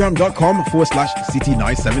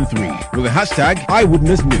instagram.com/city973 with the hashtag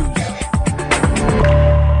Eyewitness News.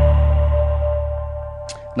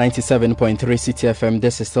 97.3 City FM.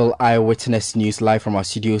 This is still Eyewitness News live from our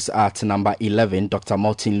studios at number 11, Dr.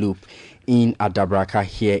 Martin Loop in Adabraka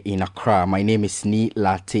here in Accra. My name is Ni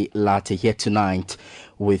Latte here tonight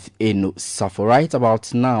with Enu Safo. Right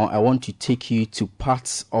about now, I want to take you to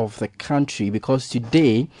parts of the country because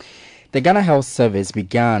today the Ghana Health Service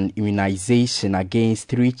began immunization against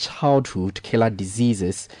 3 childhood killer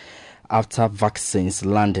diseases after vaccines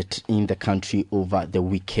landed in the country over the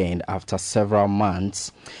weekend. After several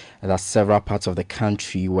months that several parts of the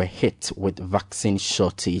country were hit with vaccine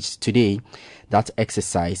shortage. Today, that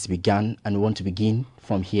exercise began, and we want to begin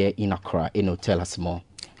from here in Accra. Tell us more.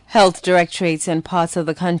 Health directorates in parts of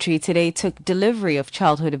the country today took delivery of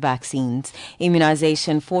childhood vaccines.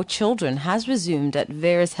 Immunization for children has resumed at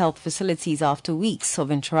various health facilities after weeks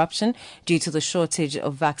of interruption due to the shortage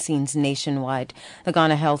of vaccines nationwide. The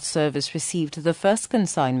Ghana Health Service received the first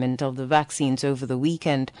consignment of the vaccines over the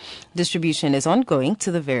weekend. Distribution is ongoing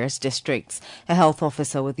to the various districts. A health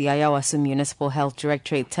officer with the Ayawaso Municipal Health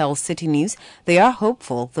Directorate tells City News they are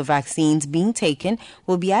hopeful the vaccines being taken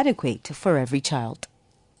will be adequate for every child.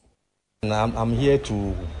 I'm here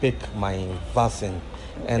to pick my vaccine,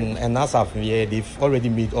 and as of here, they've already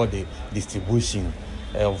made all the distribution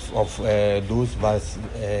of those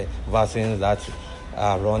vaccines that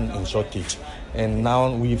are run in shortage. And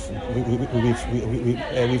now we've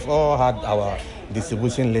all had our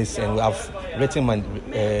distribution list, and we have written my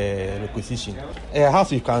requisition.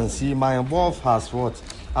 As you can see, my boss has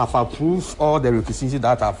I've approved all the requisitions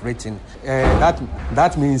that I've written.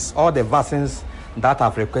 That means all the vaccines that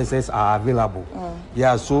I've requested are available.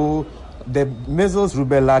 Yeah, so the measles,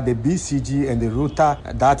 rubella, the BCG, and the Rota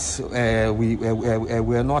that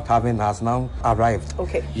we're not having has now arrived.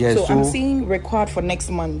 Okay. Yeah, so I'm seeing record for next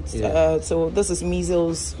month. Yeah. So this is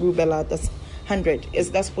measles, rubella. That's 100.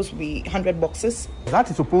 Is that supposed to be 100 boxes? That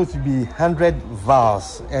is supposed to be 100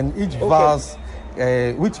 vials, and each vials,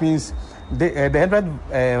 which means the 100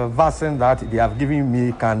 vaccine that they have given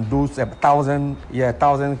me can dose 1,000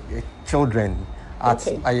 children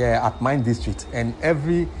at my district, and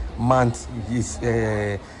every month is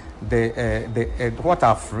the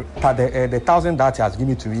 1,000 that he has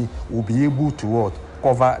given to me will be able to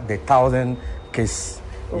cover the 1,000 cases.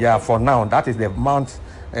 Okay. Yeah, for now that is the amount.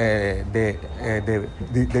 The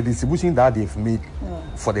distribution that they've made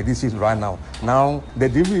for the district right now. Now the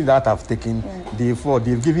delivery that I've taken,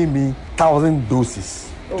 they've given me 1,000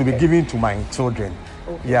 doses to be given to my children.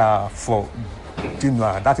 Okay. Yeah, for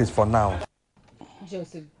that is for now.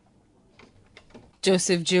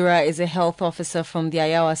 Joseph Jura is a health officer from the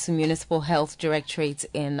Ayawaso Municipal Health Directorate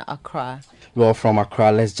in Accra. Well, from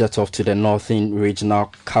Accra, let's jet off to the northern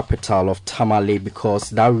regional capital of Tamale, because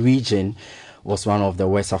that region was one of the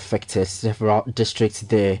worst affected. Several districts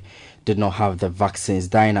there did not have the vaccines.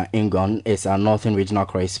 Dinah Ingon is our northern regional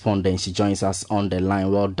correspondent. She joins us on the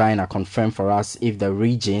line. Well, Dinah, confirm for us if the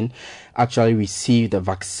region actually received the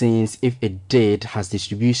vaccines. If it did, has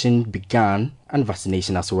distribution begun and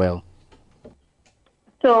vaccination as well?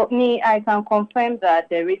 So, I can confirm that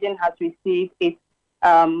the region has received its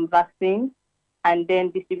vaccine, and then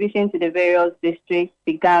distribution to the various districts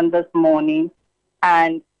began this morning.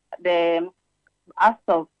 And as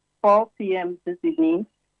of 4 p.m. this evening,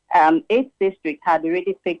 8 districts had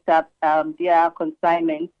already picked up their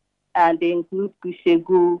consignments, and they include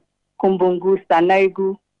Gushegu, Kumbungu,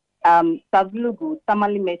 Sanarigu, Savlugu,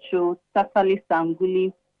 Tamale Metro, Sasali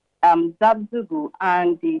Sanguli, Zabzugu,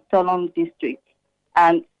 and the Tolong district.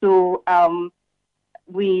 And so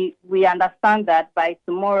we understand that by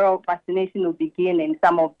tomorrow, vaccination will begin in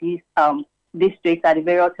some of these districts at the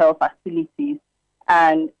various health facilities.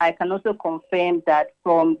 And I can also confirm that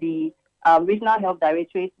from the Regional Health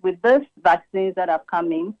Directorate, with these vaccines that are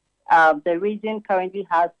coming, the region currently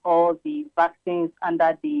has all the vaccines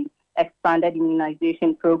under the expanded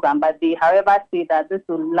immunization program. But they, however, say that this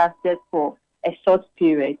will last just for a short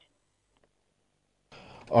period.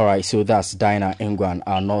 All right, so that's Dinah Ngwan,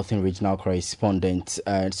 our northern regional correspondent.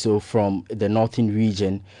 So from the northern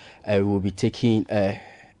region, we'll be taking a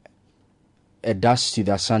dash to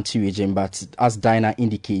the Ashanti region, but as Dinah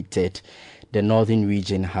indicated, the northern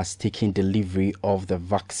region has taken delivery of the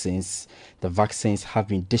vaccines. The vaccines have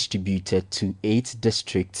been distributed to 8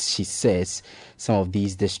 districts. She says some of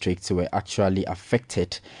these districts were actually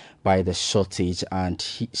affected by the shortage, and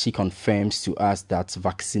she confirms to us that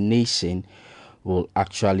vaccination will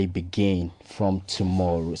actually begin from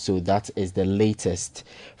tomorrow. So that is the latest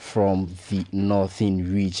from the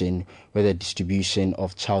northern region, where the distribution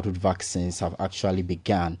of childhood vaccines have actually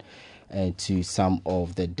begun to some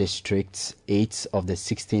of the districts. 8 of the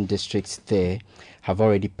 16 districts there have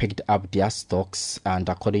already picked up their stocks, and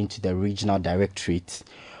according to the regional directorate,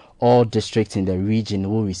 all districts in the region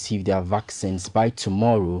will receive their vaccines by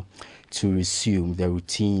tomorrow to resume the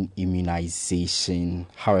routine immunization.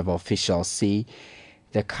 However, officials say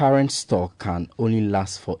the current stock can only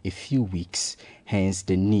last for a few weeks, hence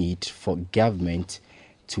the need for government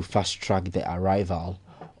to fast-track the arrival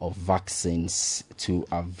of vaccines to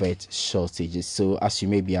avert shortages. So, as you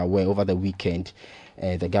may be aware, over the weekend,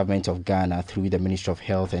 the government of Ghana, through the Ministry of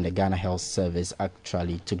Health and the Ghana Health Service,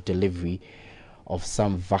 actually took delivery of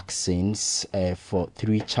some vaccines for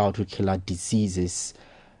 3 childhood killer diseases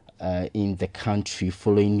in the country,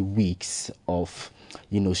 following weeks of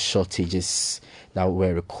shortages that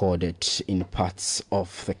were recorded in parts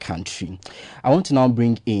of the country. I want to now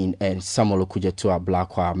bring in Samuel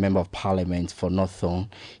Okudzeto-Ablakwa, Member of Parliament for Northern.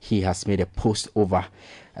 He has made a post over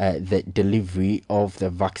the delivery of the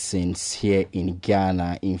vaccines here in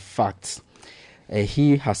Ghana. In fact,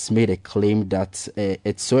 he has made a claim that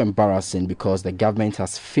it's so embarrassing because the government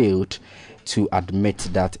has failed to admit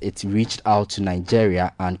that it reached out to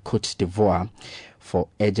Nigeria and Cote d'Ivoire for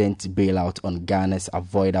urgent bailout on Ghana's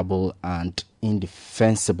avoidable and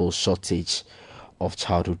indefensible shortage of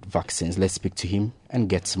childhood vaccines. Let's speak to him and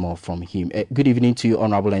get more from him. Good evening to you,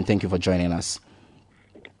 Honorable, and thank you for joining us.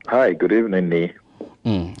 Hi, good evening, Nee.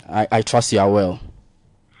 I trust you are well.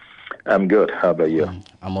 I'm good. How about you?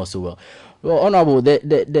 I'm also well. Well, Honorable,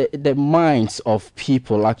 the minds of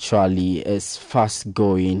people actually is fast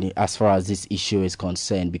going as far as this issue is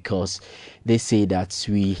concerned, because they say that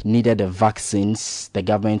we needed the vaccines. The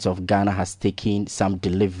government of Ghana has taken some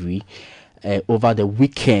delivery over the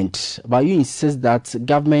weekend, but you insist that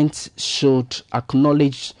government should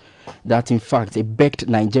acknowledge that in fact it begged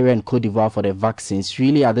Nigeria and Cote d'Ivoire for the vaccines.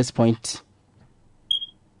 Really, at this point?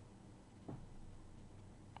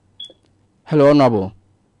 Hello, Honorable.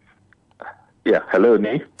 Yeah, hello,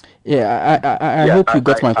 Nee. Yeah, I hope you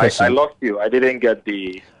got my question. I lost you. I didn't get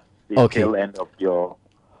the tail end of your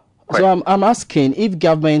question. So I'm asking if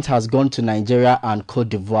government has gone to Nigeria and Cote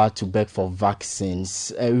d'Ivoire to beg for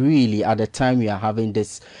vaccines, really at the time we are having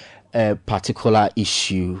this particular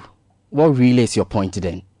issue, what really is your point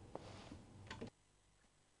then?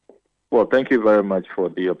 Well, thank you very much for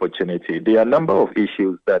the opportunity. There are a number of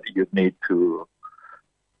issues that you need to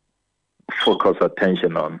focus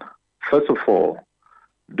attention on. First of all,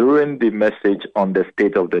 during the message on the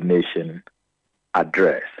State of the Nation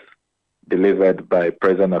address delivered by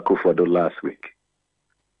President Akufo-Addo last week,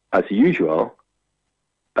 as usual,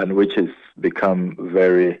 and which has become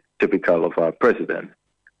very typical of our president,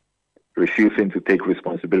 refusing to take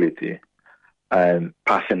responsibility and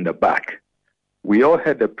passing the buck, we all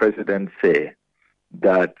heard the president say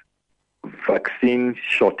that vaccine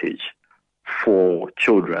shortage for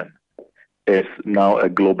children is now a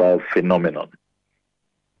global phenomenon.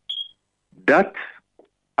 That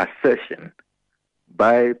assertion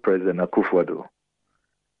by President Akufo-Addo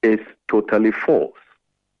is totally false.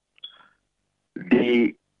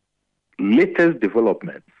 The latest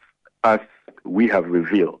developments, as we have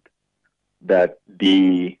revealed, that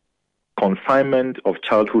the consignment of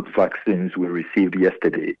childhood vaccines we received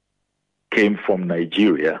yesterday came from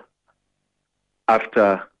Nigeria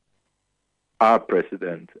after our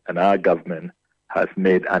president and our government has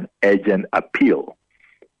made an urgent appeal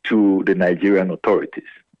to the Nigerian authorities.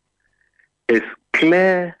 It's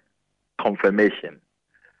clear confirmation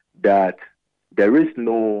that there is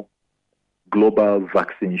no global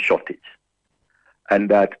vaccine shortage and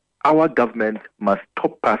that our government must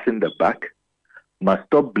stop passing the buck, must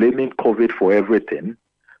stop blaming COVID for everything,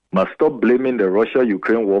 must stop blaming the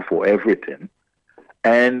Russia-Ukraine war for everything,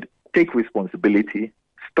 and take responsibility.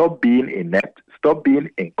 Stop being inept, stop being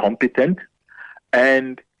incompetent,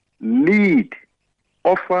 and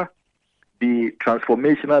offer the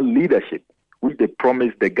transformational leadership which they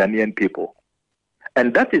promised the Ghanaian people.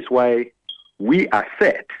 And that is why we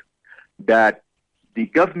assert that the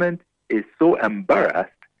government is so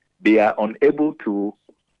embarrassed they are unable to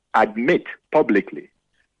admit publicly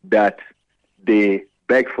that they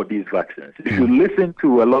beg for these vaccines. If you listen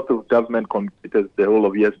to a lot of government commentators the whole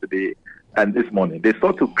of yesterday and this morning, they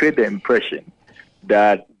sought to create the impression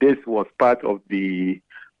that this was part of the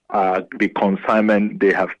consignment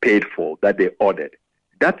they have paid for, that they ordered.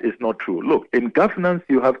 That is not true. Look, in governance,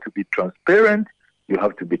 you have to be transparent, you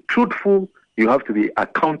have to be truthful, you have to be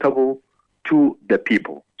accountable to the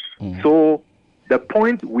people. So the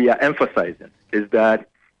point we are emphasizing is that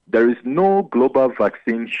there is no global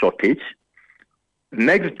vaccine shortage.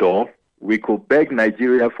 Next door, we could beg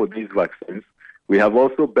Nigeria for these vaccines. We have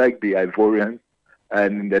also begged the Ivorians,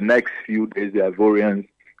 and in the next few days, the Ivorians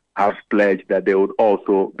have pledged that they would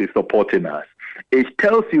also be supporting us. It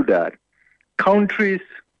tells you that countries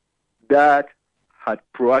that had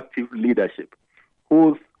proactive leadership,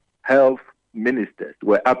 whose health ministers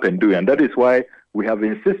were up and doing, and that is why we have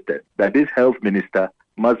insisted that this health minister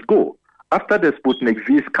must go. After the Sputnik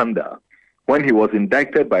V scandal, when he was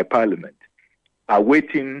indicted by Parliament,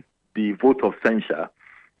 awaiting the vote of censure,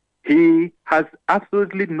 he has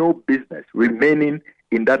absolutely no business remaining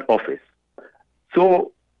in that office.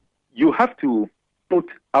 So you have to put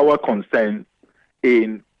our concerns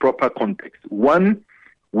in proper context. One,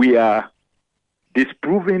 we are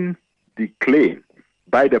disproving the claim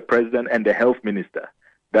by the president and the health minister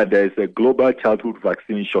that there is a global childhood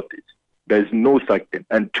vaccine shortage. There's no such thing.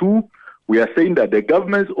 And two, we are saying that the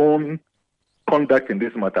government's own conduct in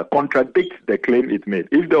this matter contradicts the claim it made.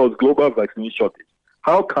 If there was global vaccine shortage,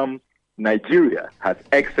 how come Nigeria has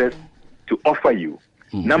access to offer you?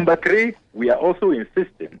 Number three, we are also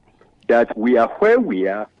insisting that we are where we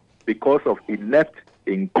are because of inept,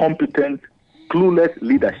 incompetent, clueless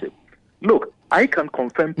leadership. Look, I can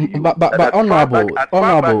confirm to you. But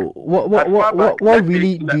Honorable, what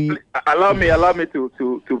really do you... Allow me to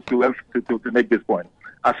make this point.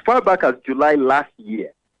 As far back as July last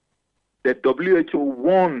year, the WHO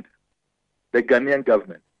warned the Ghanaian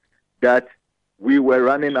government that we were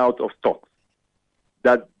running out of stocks,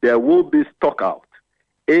 that there will be stock out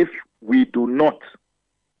if we do not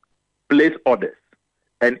place orders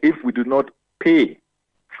and if we do not pay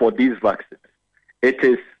for these vaccines. It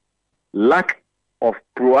is lack of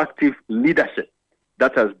proactive leadership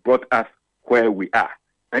that has brought us where we are.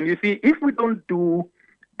 And you see, if we don't do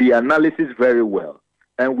the analysis very well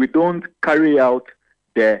and we don't carry out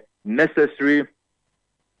the necessary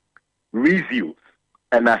reviews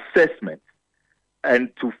and assessments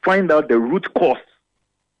and to find out the root cause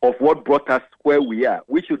of what brought us where we are,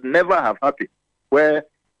 which should never have happened, where,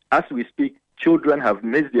 as we speak, children have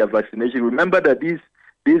missed their vaccination. Remember that these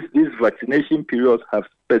vaccination periods have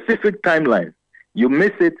specific timelines. You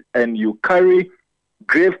miss it and you carry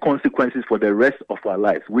grave consequences for the rest of our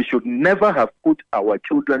lives. We should never have put our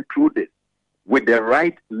children through this with the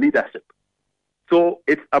right leadership. So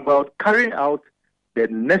it's about carrying out the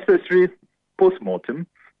necessary post-mortem,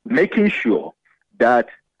 making sure that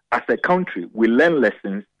as a country we learn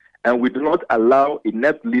lessons and we do not allow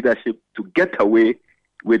inept leadership to get away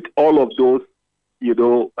with all of those,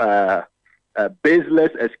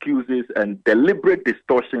 baseless excuses and deliberate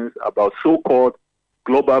distortions about so-called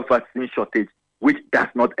global vaccine shortage, which does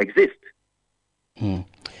not exist.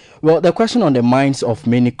 Well, the question on the minds of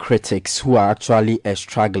many critics who are actually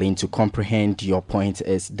struggling to comprehend your point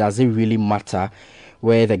is, does it really matter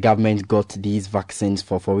where the government got these vaccines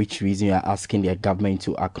for which reason you are asking the government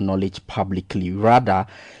to acknowledge publicly? Rather,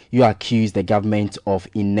 you accuse the government of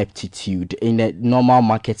ineptitude. In a normal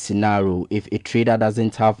market scenario, if a trader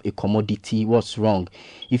doesn't have a commodity, what's wrong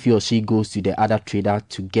if he or she goes to the other trader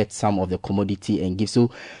to get some of the commodity and give? So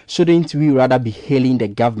shouldn't we rather be hailing the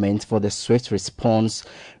government for the swift response,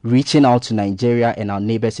 reaching out to Nigeria and our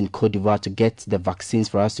neighbors in Cote d'Ivoire to get the vaccines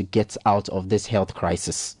for us to get out of this health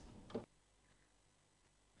crisis?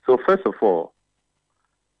 So first of all,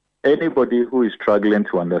 anybody who is struggling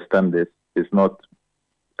to understand this is not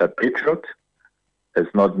a patriot, is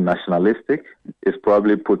not nationalistic, is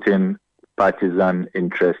probably putting partisan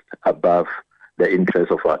interest above the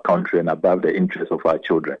interest of our country and above the interest of our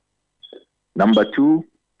children. Number two,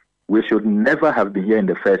 we should never have been here in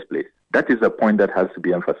the first place. That is a point that has to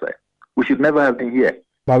be emphasized. We should never have been here.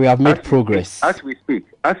 But we have made progress. As we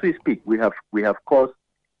speak, we have caused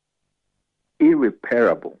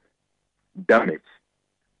irreparable damage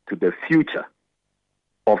to the future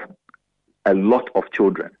of a lot of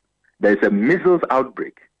children. There is a measles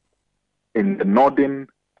outbreak in the northern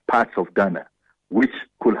parts of Ghana, which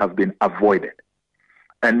could have been avoided.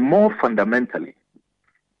 And more fundamentally,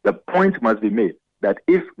 the point must be made that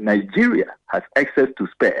if Nigeria has access to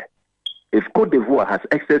spare, if Cote d'Ivoire has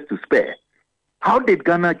access to spare, how did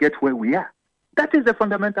Ghana get where we are? That is the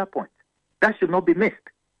fundamental point. That should not be missed.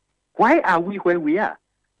 Why are we where we are?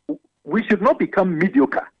 We should not become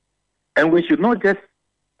mediocre, and we should not just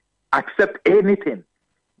accept anything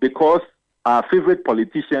because our favorite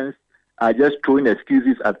politicians are just throwing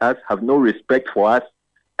excuses at us, have no respect for us,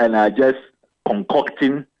 and are just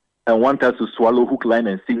concocting and want us to swallow hook, line,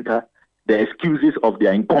 and sinker the excuses of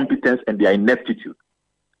their incompetence and their ineptitude.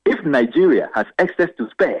 If Nigeria has access to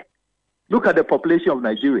spare, look at the population of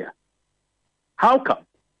Nigeria. How come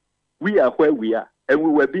we are where we are and we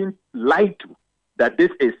were being lied to that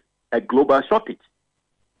this is a global shortage?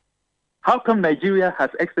 How come Nigeria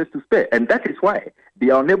has access to spare? And that is why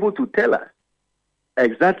they are unable to tell us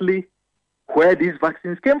exactly where these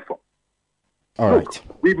vaccines came from. Look,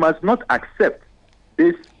 we must not accept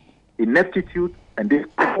this ineptitude and this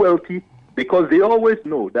cruelty because they always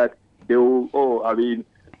know that they will,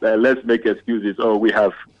 let's make excuses.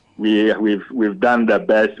 We've done the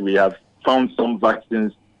best. We have found some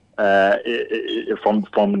vaccines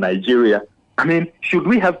from Nigeria. I mean, should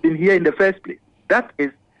we have been here in the first place? That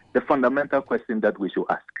is the fundamental question that we should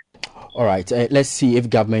ask. All right, let's see if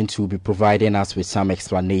government will be providing us with some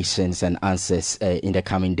explanations and answers in the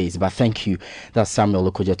coming days. But thank you. That's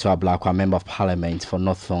Samuel Okudzeto Ablakwa, Member of Parliament for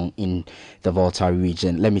North Fong in the Volta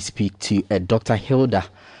region. Let me speak to Dr. Hilda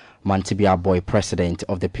Mantibia Aboy, President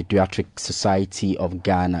of the Pediatric Society of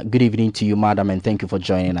Ghana. Good evening to you, madam, and thank you for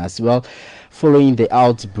joining us. Well, following the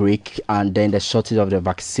outbreak and then the shortage of the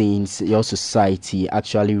vaccines, your society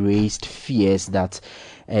actually raised fears that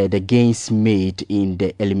the gains made in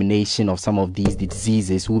the elimination of some of these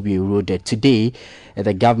diseases will be eroded. Today,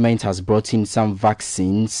 the government has brought in some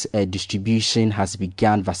vaccines. Distribution has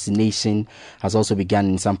begun. Vaccination has also begun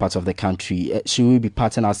in some parts of the country. Should we be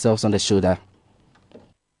patting ourselves on the shoulder?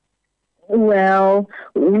 Well,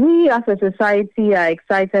 we as a society are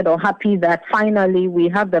excited or happy that finally we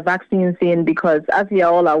have the vaccines in, because as we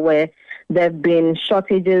are all aware, there have been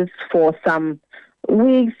shortages for some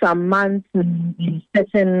weeks, some months in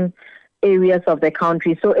certain areas of the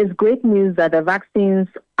country. So it's great news that the vaccines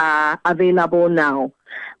are available now.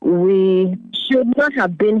 We should not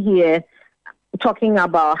have been here talking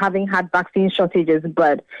about having had vaccine shortages,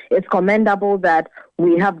 but it's commendable that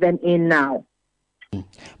we have them in now.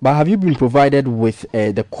 But have you been provided with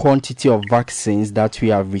the quantity of vaccines that we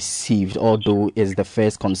have received, although it's the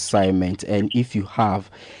first consignment? And if you have,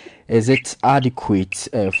 is it adequate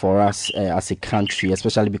for us as a country,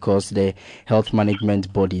 especially because the health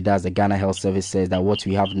management body, that's the Ghana Health Service, says that what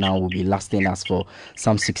we have now will be lasting us for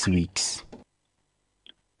some 6 weeks?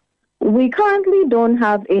 We currently don't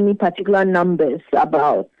have any particular numbers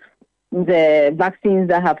about the vaccines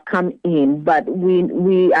that have come in, but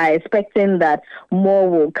we are expecting that more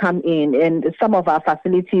will come in, and some of our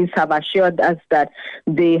facilities have assured us that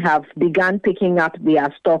they have begun picking up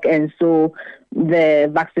their stock, and so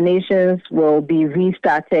the vaccinations will be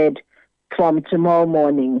restarted from tomorrow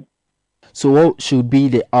morning. So what should be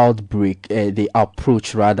the outbreak, the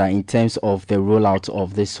approach rather, in terms of the rollout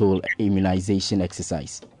of this whole immunization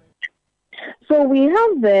exercise? So we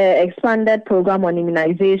have the expanded program on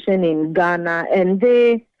immunization in Ghana, and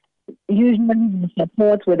they usually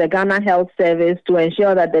support with the Ghana Health Service to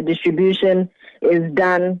ensure that the distribution is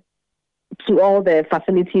done to all the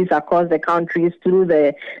facilities across the countries through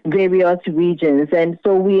the various regions. And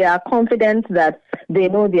so we are confident that they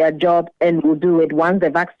know their job and will do it once the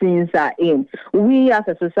vaccines are in. We as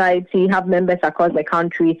a society have members across the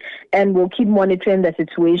country and will keep monitoring the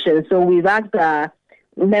situation. So we've asked our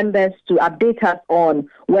members to update us on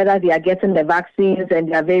whether they are getting the vaccines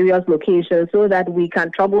and their various locations, so that we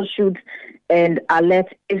can troubleshoot and alert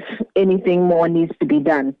if anything more needs to be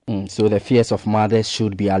done. So the fears of mothers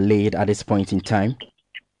should be allayed at this point in time?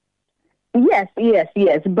 Yes.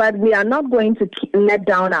 But we are not going to let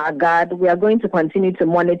down our guard. We are going to continue to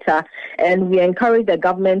monitor, and we encourage the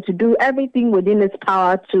government to do everything within its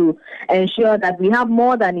power to ensure that we have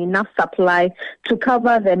more than enough supply to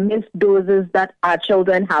cover the missed doses that our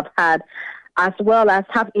children have had, as well as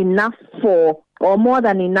have enough for, or more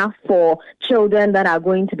than enough for, children that are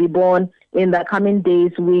going to be born in the coming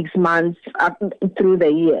days, weeks, months, through the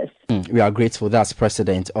years. We are grateful. That's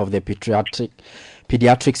President of the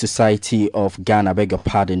Pediatric Society of Ghana, beg your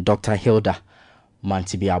pardon, Dr. Hilda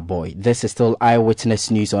Mantibia Aboy. This is still Eyewitness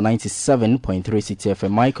News on 97.3 City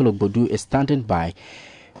FM. Michael Ogbodu is standing by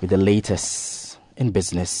with the latest in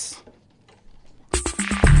business.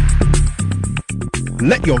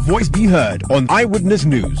 Let your voice be heard on Eyewitness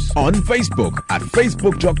News on Facebook at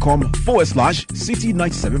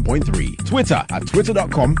facebook.com/City97.3, Twitter at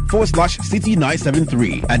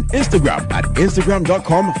twitter.com/City973, and Instagram at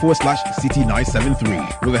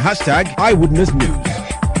instagram.com/City973 with the hashtag Eyewitness News.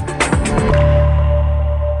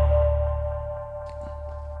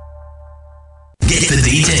 Get the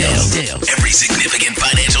details. Every significant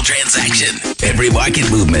financial transaction, every market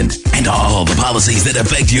movement, and all the policies that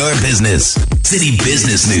affect your business. City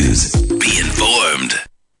Business News. Be informed.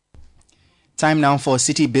 Time now for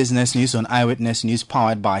City Business News on Eyewitness News,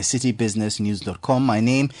 powered by citybusinessnews.com. My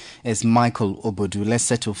name is Michael Ogbodu. Let's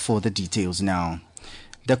settle for the details now.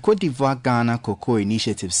 The Côte d'Ivoire Ghana Cocoa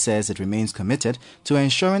Initiative says it remains committed to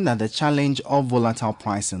ensuring that the challenge of volatile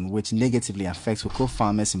pricing, which negatively affects cocoa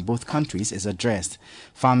farmers in both countries, is addressed.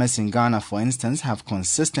 Farmers in Ghana, for instance, have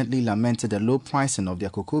consistently lamented the low pricing of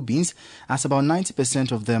their cocoa beans, as about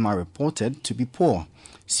 90% of them are reported to be poor.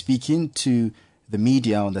 Speaking to the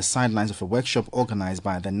media on the sidelines of a workshop organized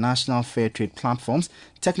by the National Fair Trade Platforms,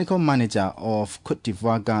 technical manager of Côte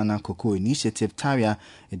d'Ivoire Ghana Cocoa Initiative, Taria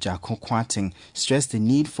Ejakokwating, stressed the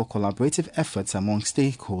need for collaborative efforts among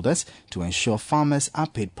stakeholders to ensure farmers are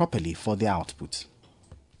paid properly for their output.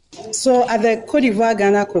 So at the Côte d'Ivoire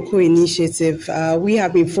Ghana Cocoa Initiative, we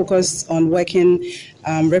have been focused on working,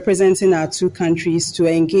 representing our two countries to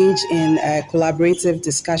engage in a collaborative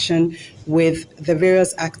discussion with the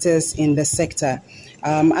various actors in the sector.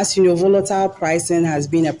 As you know, volatile pricing has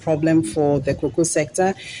been a problem for the cocoa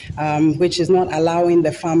sector, which is not allowing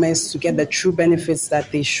the farmers to get the true benefits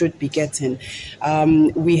that they should be getting.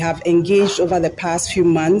 We have engaged over the past few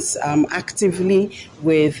months actively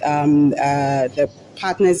with the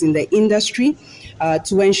partners in the industry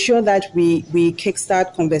to ensure that we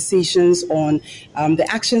kickstart conversations on the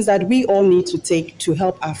actions that we all need to take to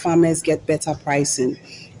help our farmers get better pricing.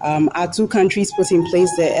 Our two countries put in place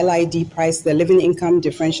the LID price, the Living Income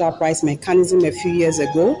Differential Price Mechanism, a few years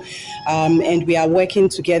ago, and we are working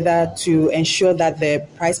together to ensure that the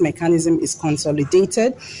price mechanism is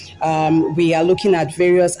consolidated. We are looking at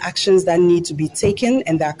various actions that need to be taken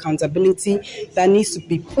and the accountability that needs to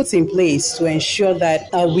be put in place to ensure that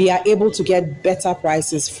we are able to get better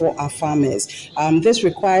prices for our farmers. This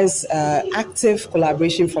requires active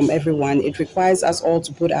collaboration from everyone. It requires us all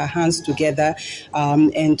to put our hands together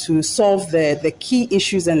and to solve the key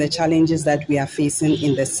issues and the challenges that we are facing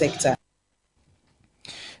in the sector.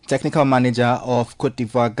 Technical Manager of Cote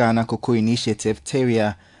d'Ivoire Ghana Cocoa Initiative,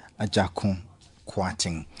 Teria Ajakun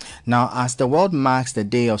Kwating. Now, as the world marks the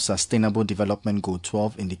Day of Sustainable Development Goal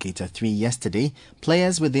 12 Indicator 3 yesterday,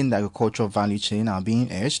 players within the agricultural value chain are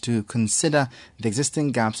being urged to consider the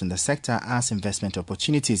existing gaps in the sector as investment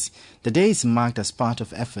opportunities. The day is marked as part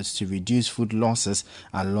of efforts to reduce food losses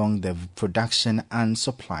along the production and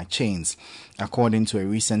supply chains. According to a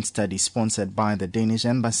recent study sponsored by the Danish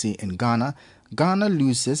Embassy in Ghana, Ghana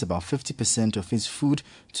loses about 50% of its food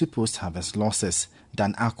to post-harvest losses.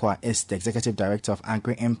 Dan Aqua is the Executive Director of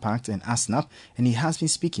Agri-Impact and ASNAP, and he has been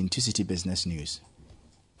speaking to City Business News.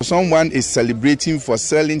 Someone is celebrating for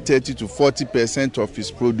selling 30 to 40% of his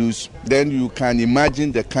produce, then you can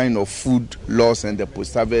imagine the kind of food loss and the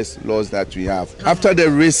post-harvest loss that we have. After the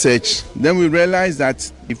research, then we realized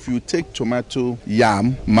that if you take tomato,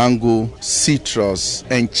 yam, mango, citrus,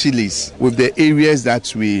 and chilies, with the areas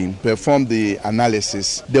that we performed the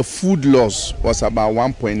analysis, the food loss was about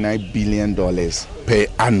 $1.9 billion per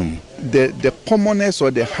annum. The commonest or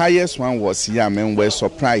the highest one was yam, and we're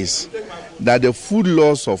surprised that the food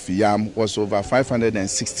loss of yam was over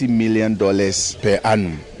 $560 million per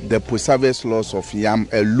annum. The post-harvest loss of yam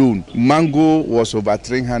alone, mango was over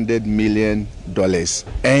 $300 million.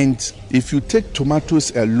 And if you take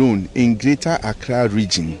tomatoes alone in Greater Accra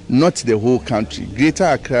region, not the whole country, Greater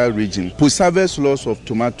Accra region, post-harvest loss of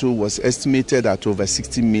tomato was estimated at over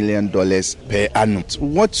 $60 million per annum.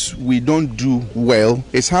 What we don't do well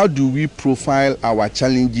is how do we profile our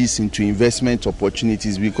challenges into investment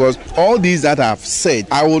opportunities, because all these that I've said,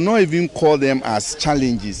 I will not even call them as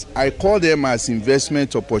challenges. I call them as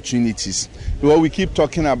investment opportunities. Well, we keep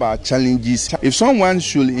talking about challenges. If someone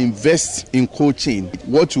should invest in coaching,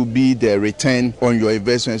 what will be the return on your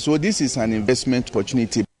investment? So this is an investment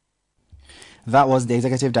opportunity. That was the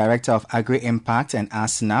Executive Director of Agri-Impact and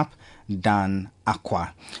ASNAP, Dan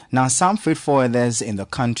Aqua. Now, some freight forwarders in the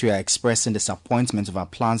country are expressing disappointment over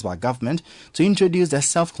plans by government to introduce the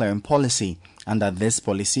self-clearing policy. Under this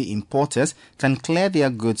policy, importers can clear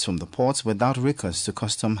their goods from the ports without recourse to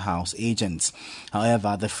custom house agents.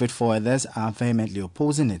 However, the freight forwarders are vehemently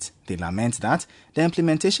opposing it. They lament that the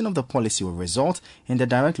implementation of the policy will result in the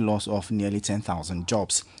direct loss of nearly 10,000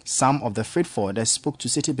 jobs. Some of the freight forwarders spoke to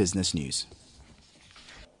City Business News.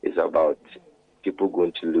 It's about people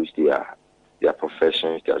going to lose their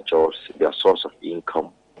professions, their jobs, their source of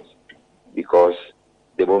income. Because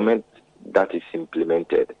the moment that is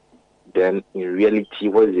implemented, then in reality,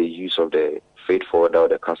 what is the use of the freight forwarder or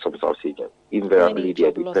the customs house agent? Invariably, they are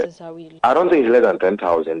I don't think it's less than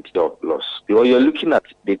 10,000 job loss. Because you're looking at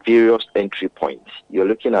the various entry points. You're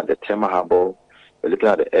looking at the Tema Harbour, you're looking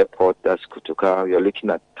at the airport, that's Kutuka, you're looking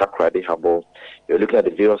at Takrady Harbour, you're looking at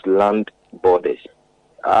the various land borders.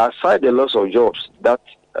 Aside the loss of jobs, that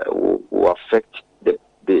will affect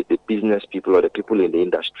the business people or the people in the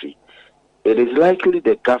industry. It is likely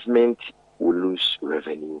the government will lose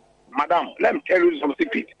revenue. Madam, let me tell you some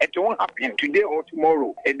secret. It won't happen today or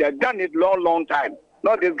tomorrow. They've done it long time.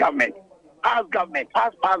 Not this government. Past government.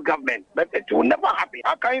 But it will never happen.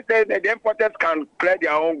 How can you say that the importers can clear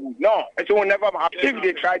their own goods? No, it will never happen. If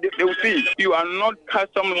they try this, they will see. You are not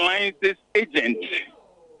custom license agent.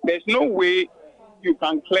 There's no way you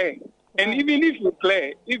can clear. And even if you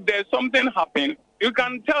clear, if there's something happen, you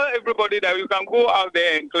can tell everybody that you can go out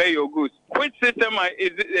there and clear your goods. Which system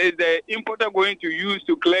is the importer going to use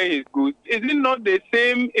to clear his goods? Is it not the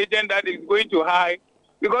same agent that is going to hire?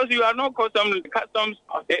 Because you are not customs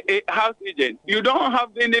house agent. You don't have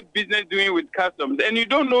any business doing with customs, and you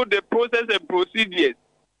don't know the process and procedures.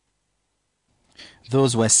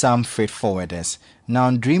 Those were some freight forwarders.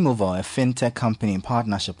 Now, Dreamover, a fintech company in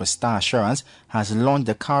partnership with Star Assurance, has launched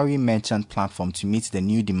the Cowry Merchant Platform to meet the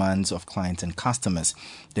new demands of clients and customers.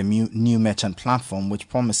 The new merchant platform, which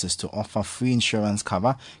promises to offer free insurance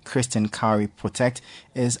cover, Christian Cowry Protect,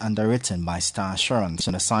 is underwritten by Star Assurance.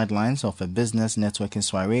 On the sidelines of a business networking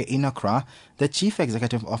soiree in Accra, the Chief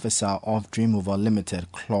Executive Officer of Dreamover Limited,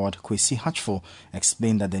 Claude Kwesi Hatchful,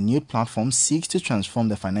 explained that the new platform seeks to transform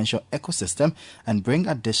the financial ecosystem and bring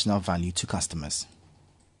additional value to customers.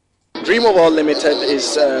 Dreamover Limited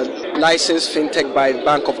is a licensed fintech by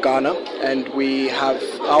Bank of Ghana, and we have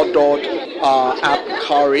outdoored our app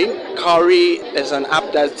Cowry. Cowry is an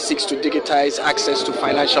app that seeks to digitize access to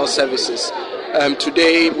financial services.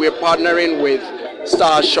 Today we're partnering with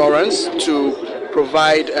Star Assurance to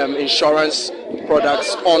provide insurance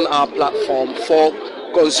products on our platform for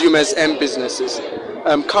consumers and businesses.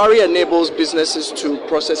 Cowry enables businesses to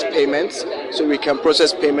process payments, so we can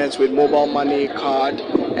process payments with mobile money, card,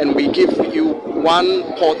 and we give you one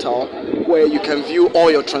portal where you can view all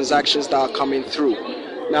your transactions that are coming through.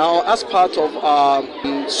 Now, as part of our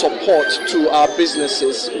support to our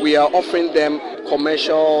businesses, we are offering them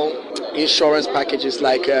commercial insurance packages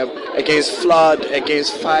like against flood,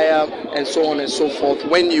 against fire, and so on and so forth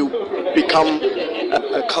when you become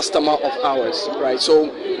a customer of ours, right?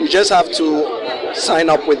 So you just have to sign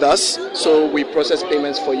up with us, so we process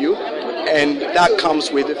payments for you, and that comes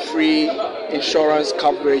with free insurance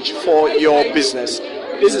coverage for your business.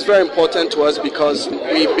 This is very important to us because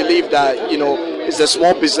we believe that, it's the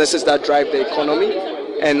small businesses that drive the economy.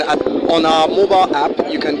 And on our mobile app,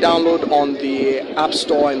 you can download on the App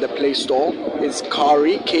Store and the Play Store. It's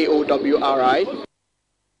Cowry, Kowri.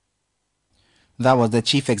 That was the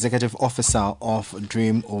Chief Executive Officer of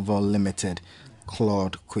Dreamover Limited,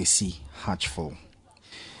 Claude Kwesi Hatchful.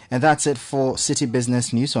 And that's it for City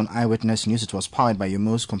Business News on Eyewitness News. It was powered by your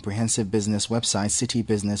most comprehensive business website,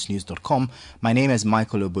 citybusinessnews.com. My name is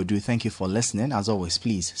Michael Obodu. Thank you for listening. As always,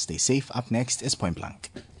 please stay safe. Up next is Point Blank.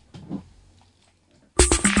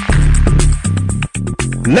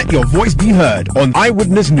 Let your voice be heard on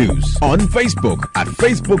Eyewitness News on Facebook at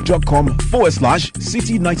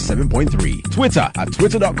facebook.com/City97.3, Twitter at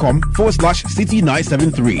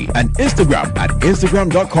twitter.com/City973, and Instagram at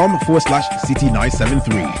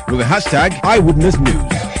Instagram.com/City973 with the hashtag Eyewitness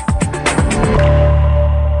News.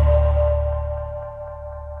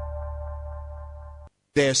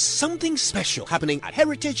 There's something special happening at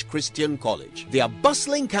Heritage Christian College. Their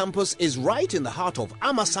bustling campus is right in the heart of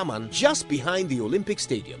Amasaman, just behind the Olympic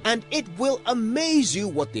Stadium, and it will amaze you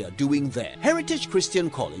what they are doing there. Heritage Christian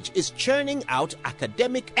College is churning out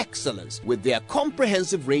academic excellence with their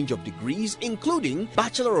comprehensive range of degrees, including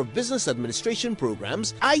Bachelor of Business Administration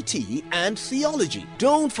programs, IT, and theology.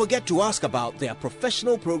 Don't forget to ask about their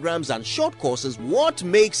professional programs and short courses. What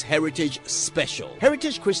makes Heritage special?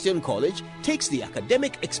 Heritage Christian College takes the academic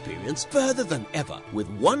experience further than ever with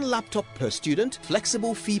one laptop per student,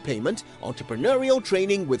 flexible fee payment, entrepreneurial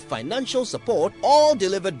training with financial support, all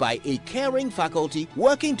delivered by a caring faculty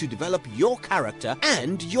working to develop your character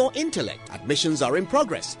and your intellect. Admissions are in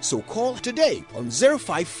progress, so call today on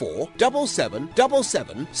 054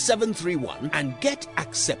 7777 731 and get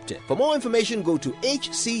accepted. For more information, go to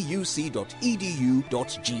hcuc.edu.gh.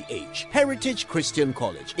 Heritage Christian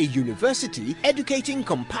College, a university educating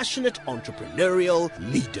compassionate entrepreneurial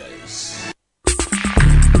leaders.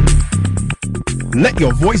 Let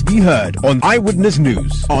your voice be heard on Eyewitness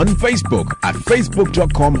News on Facebook at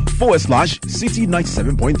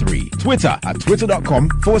facebook.com/City97.3, Twitter at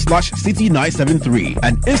twitter.com/City973,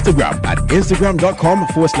 and Instagram at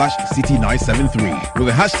Instagram.com/City973 with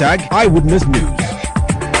the hashtag Eyewitness News.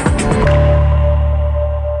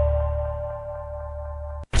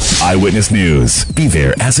 Eyewitness News. Be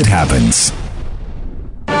there as it happens.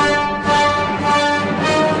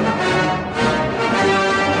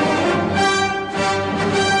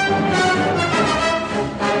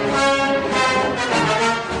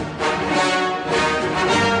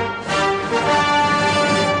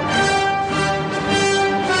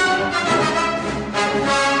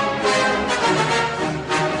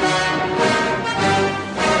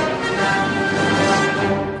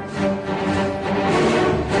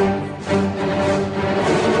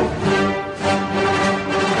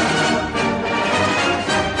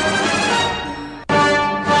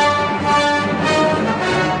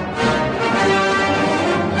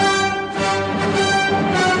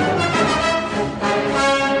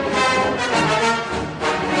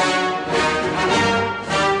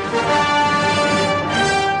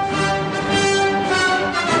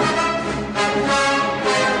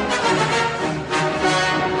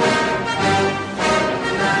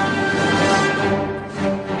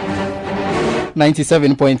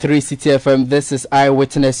 97.3 City FM. This is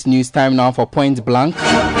Eyewitness News. Time now for Point Blank.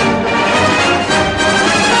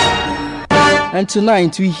 And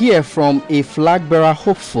tonight we hear from a flag bearer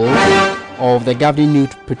hopeful of the governing New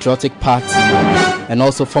Patriotic Party and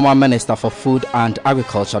also former Minister for Food and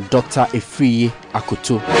Agriculture, Dr. Afriyie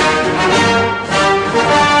Akoto.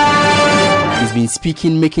 He's been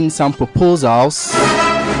speaking, making some proposals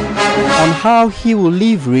on how he will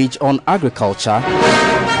leverage on agriculture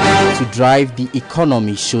to drive the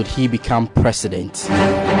economy should he become president.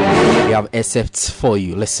 We have excerpts for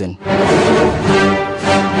you. Listen.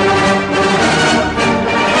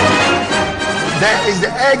 There is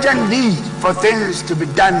the urgent need for things to be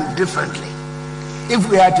done differently if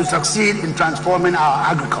we are to succeed in transforming our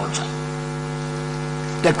agriculture.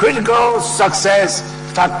 The critical success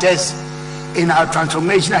factors in our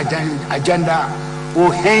transformation agenda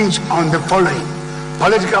will hinge on the following: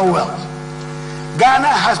 political will. Ghana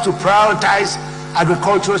has to prioritize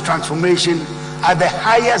agricultural transformation at the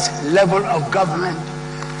highest level of government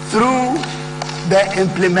through the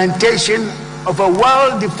implementation of a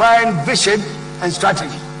well-defined vision and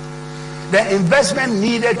strategy. The investment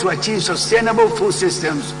needed to achieve sustainable food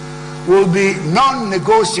systems will be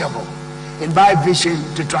non-negotiable in my vision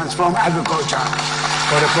to transform agriculture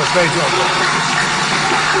for the prosperity of all.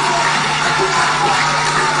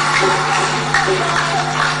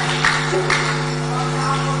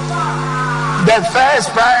 The first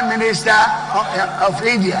Prime Minister of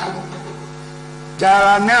India,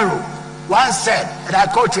 Jawaharlal Nehru, once said, and I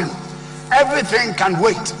quote him, "Everything can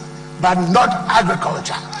wait, but not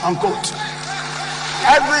agriculture," unquote.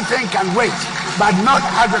 Everything can wait, but not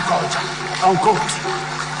agriculture, unquote.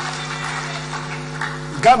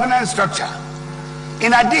 Governance structure.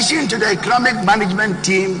 In addition to the economic management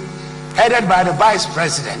team headed by the Vice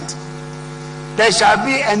President, there shall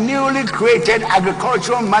be a newly created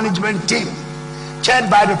agricultural management team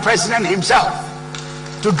chaired by the President himself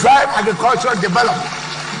to drive agricultural development.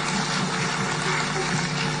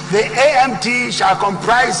 The AMT shall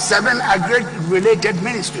comprise 7 agri-related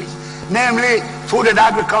ministries, namely Food and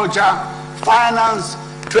Agriculture, Finance,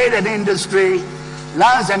 Trade and Industry,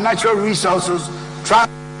 Lands and Natural Resources,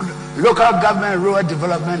 Transport, Local Government and Rural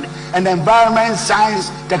Development, and Environment,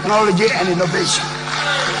 Science, Technology and Innovation.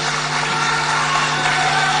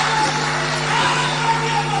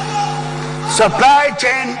 Supply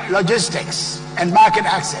chain logistics and market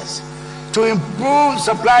access. To improve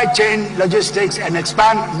supply chain logistics and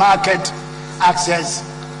expand market access,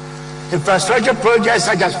 infrastructure projects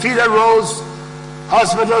such as feeder roads,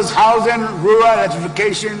 hospitals, housing, rural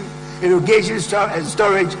electrification, irrigation and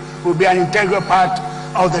storage will be an integral part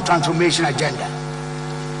of the transformation agenda.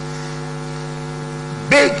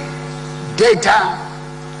 Big data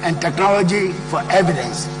and technology for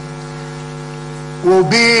evidence will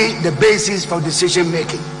be the basis for decision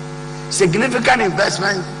making. Significant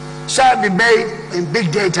investment shall be made in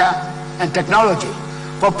big data and technology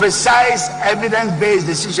for precise evidence-based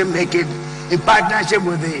decision making in partnership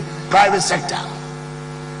with the private sector.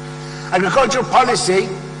 Agricultural policy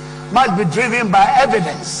must be driven by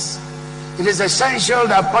evidence. It is essential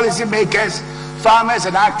that policymakers, farmers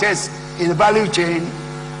and actors in the value chain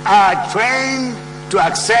are trained to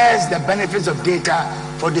access the benefits of data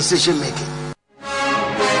for decision making.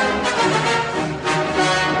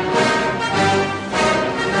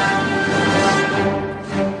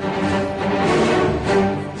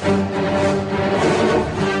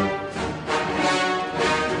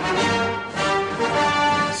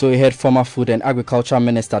 So we heard former Food and Agriculture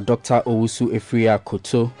Minister Dr. Owusu Afriyie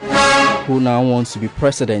Akoto, who now wants to be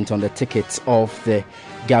president on the ticket of the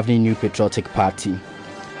governing New Patriotic Party.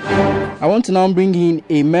 I want to now bring in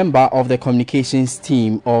a member of the communications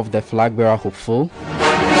team of the flag bearer hopeful.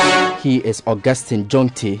 He is Augustine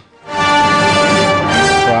Jongte, for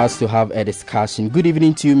us to have a discussion. Good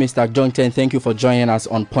evening to you, Mr. Jongte, and thank you for joining us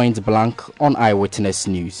on Point Blank on Eyewitness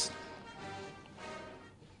News.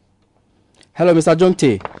 Hello, Mr.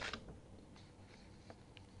 Jongte.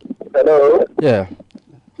 Hello. Yeah.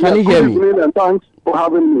 Can you hear me? Good evening and thanks for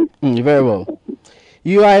having me. Very well.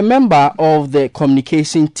 You are a member of the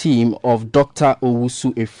communication team of Dr.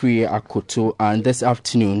 Owusu Afriyie Akoto, and this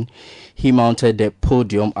afternoon he mounted the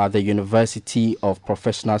podium at the University of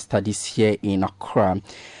Professional Studies here in Accra,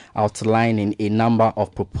 outlining a number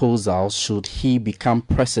of proposals should he become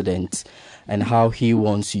president and how he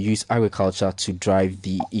wants to use agriculture to drive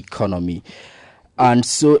the economy. And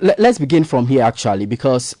so let's begin from here, actually,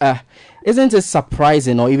 because isn't it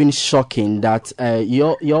surprising or even shocking that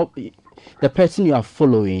the person you are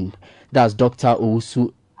following, that's Dr.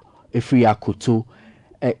 Owusu Afriyie Akoto,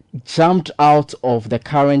 jumped out of the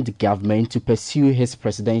current government to pursue his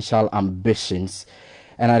presidential ambitions.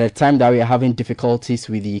 And at the time that we are having difficulties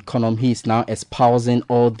with the economy, he is now espousing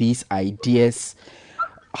all these ideas,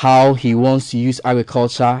 how he wants to use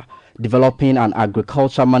agriculture, developing an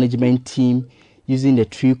agriculture management team, using the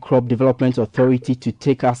Tree Crop Development Authority to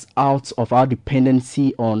take us out of our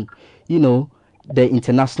dependency on, the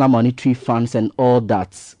international monetary funds and all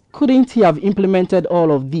that. Couldn't he have implemented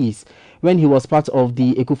all of these when he was part of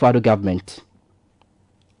the Akufo-Addo government?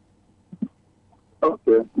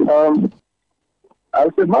 Okay. As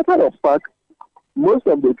a matter of fact, most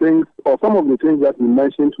of the things, or some of the things that we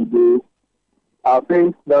mentioned today, are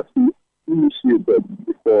things that he initiated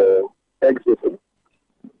before exiting.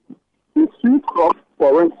 The Tree Crop,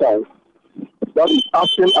 for instance, that is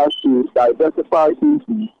asking us to diversify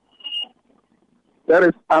into. There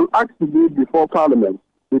is an act today before Parliament,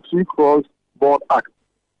 the Tree Crops Board Act.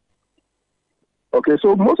 Okay,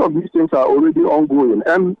 so most of these things are already ongoing,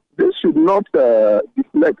 and this should not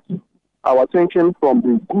deflect our attention from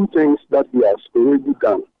the good things that he has already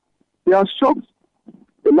done. He has shown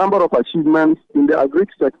the number of achievements in the agri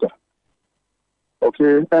sector.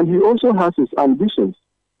 Okay, and he also has his ambitions.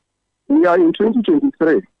 We are in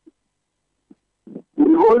 2023.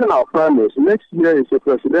 We're holding our primaries. Next year is a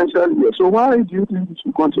presidential year. So why do you think we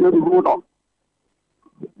should continue to hold on?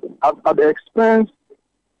 At the expense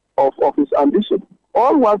of his ambition.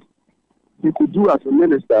 All what he could do as a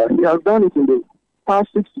minister, he has done it in the past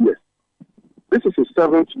 6 years. This is his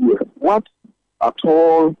 7th year. What at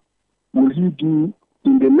all will he do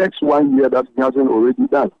in the next 1 year that he hasn't already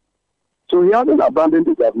done? So he hasn't abandoned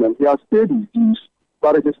the government. He has paid his dues,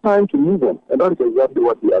 but it is time to move on. And that is exactly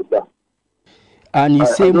what he has done. And you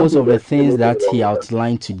say most of the things that he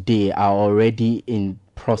outlined today are already in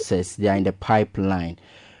process. They are in the pipeline.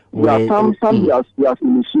 Yeah, some he has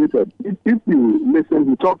initiated. If you listen,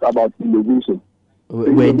 he talked about innovation.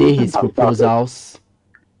 Were they his proposals?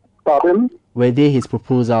 Pardon? Were they his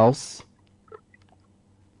proposals?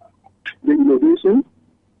 The innovation?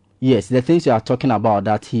 Yes, the things you are talking about,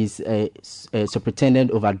 that he's a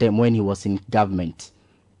superintendent over them when he was in government.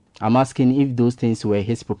 I'm asking if those things were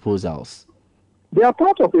his proposals. They are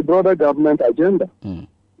part of a broader government agenda.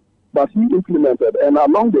 But he implemented, and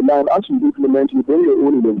along the line, as you implement, you bring your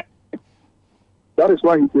own in. That is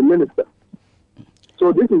why he's a minister.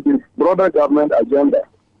 So this is the broader government agenda,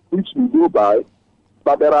 which we go by,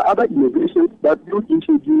 but there are other innovations that you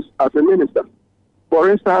introduce as a minister. For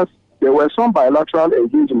instance, there were some bilateral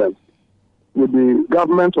engagements with the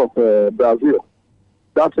government of Brazil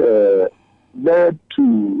that led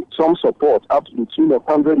to some support up to the tune of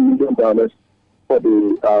 $100 million for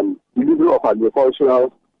the delivery of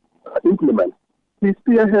agricultural implements. He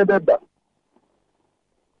spearheaded that.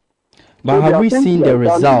 But so have we seen the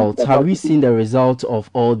results? Have we seen the results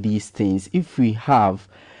of all these things? If we have,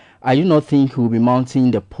 I do not think he will be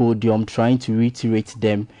mounting the podium trying to reiterate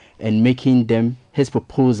them and making them his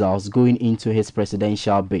proposals going into his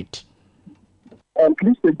presidential bid.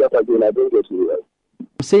 Please take that again. I don't get you right.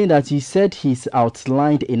 I'm saying that you said he's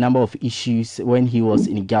outlined a number of issues when he was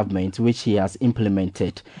in government, which he has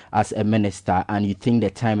implemented as a minister, and you think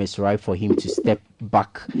the time is right for him to step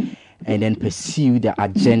back and then pursue the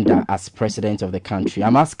agenda as president of the country.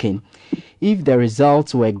 I'm asking, if the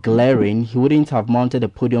results were glaring, he wouldn't have mounted a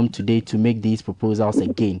podium today to make these proposals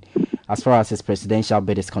again, as far as his presidential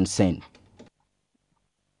bid is concerned.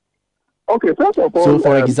 Okay, first of all, so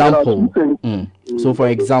for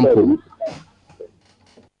example,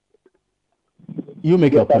 you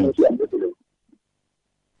make your point.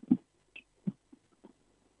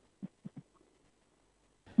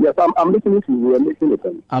 Yes, I'm listening to you. I'm making a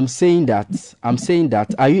point. I'm saying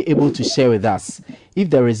that. Are you able to share with us if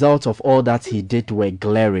the results of all that he did were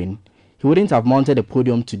glaring, he wouldn't have mounted a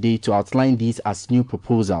podium today to outline these as new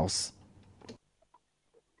proposals?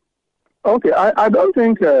 Okay, I don't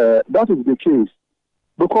think that is the case,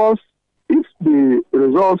 because if the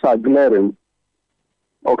results are glaring,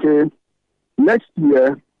 okay, next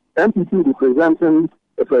year MPP will be presenting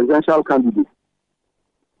a presidential candidate,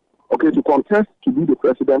 okay, to contest to be the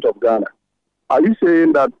president of Ghana. Are you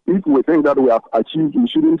saying that if we think that we have achieved, we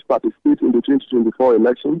shouldn't participate in the 2024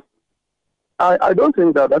 elections? I don't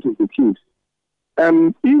think that is the case.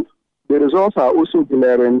 And if the results are also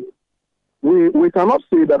glaring, we cannot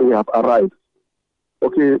say that we have arrived.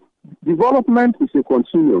 Okay, development is a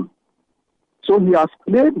continuum. So he has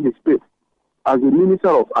played his part as the Minister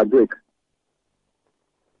of Agri.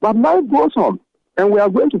 But life goes on, and we are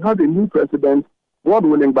going to have a new president, God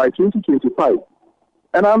willing, by 2025.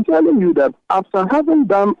 And I'm telling you that after having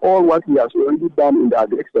done all what he has already done in the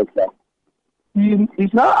agri sector, he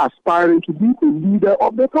is now aspiring to be a leader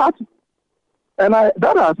of the party. And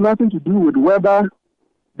that has nothing to do with whether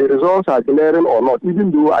the results are glaring or not,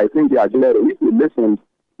 even though I think they are glaring. If you listen,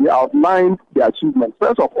 he outlined the achievements.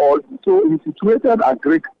 First of all, so he situated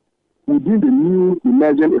Agric within the new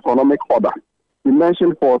emerging economic order. He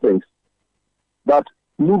mentioned 4 things. That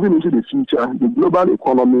moving into the future, the global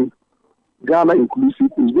economy, Ghana inclusive,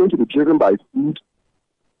 is going to be driven by food,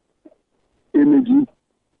 energy,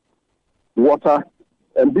 water,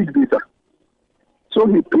 and big data. So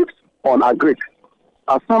he picked on Agric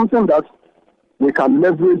as something that we can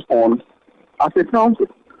leverage on as a country.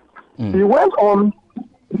 He went on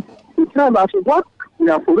to tell us what we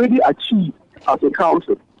have already achieved as a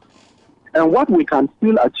country and what we can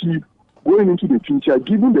still achieve going into the future,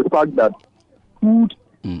 given the fact that food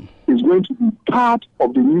is going to be part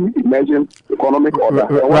of the new emerging economic order.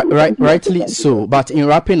 Rightly so. But in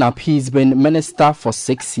wrapping up, he's been minister for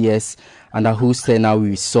 6 years, and whose now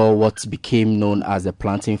we saw what became known as the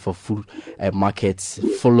planting for food markets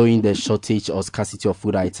following the shortage or scarcity of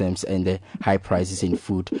food items and the high prices in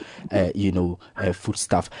food, food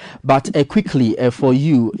stuff. But quickly, for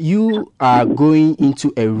you are going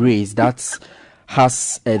into a race that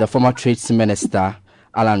has the former trades minister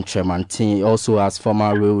Alan Tremantin, also as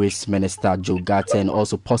former railways minister Joe Garten,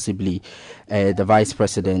 also possibly the vice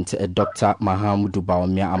president Dr. Mahamudu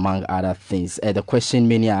Bawumia, among other things. The question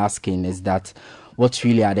many are asking is that what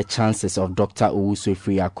really are the chances of Dr. Owusu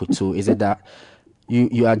Afriyie-Akoto? Is it that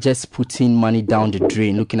you are just putting money down the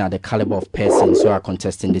drain, looking at the caliber of persons who are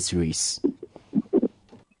contesting this race?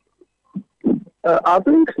 I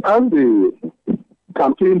think as the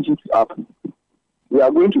campaign heats up, we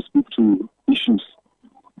are going to speak to issues.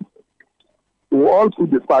 We all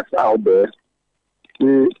put the facts out there.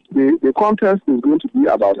 The contest is going to be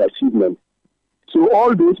about achievement. So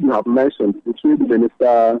all those you have mentioned, the trade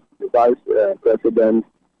minister, the vice president,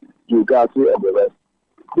 Ugarte, and the rest,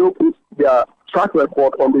 they'll put their track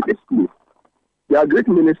record on the display. The Agric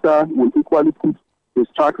minister will equally put his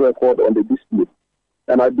track record on the display.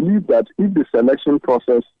 And I believe that if the selection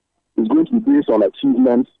process is going to be based on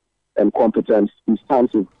achievements and competence, he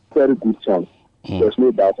stands a very good chance. There's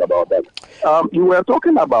no doubt about that. You were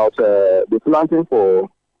talking about the planting for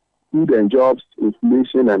food and jobs,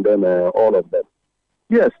 inflation, and then all of that.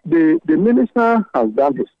 Yes, the minister has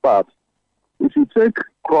done his part. If you take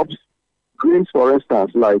crops, grains, for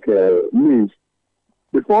instance, like maize,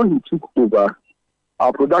 before he took over,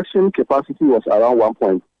 our production capacity was around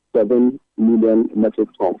 1.7 million metric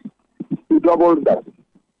tons. He doubled that.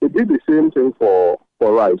 He did the same thing for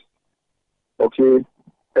rice. Okay.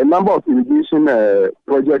 A number of irrigation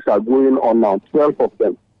projects are going on now, 12 of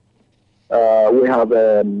them. We have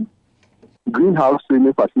greenhouse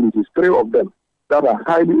training facilities, 3 of them that are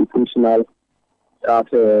highly operational at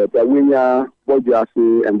Dawinya,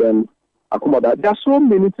 Bojase, and then Akumada. There are so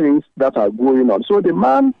many things that are going on. So the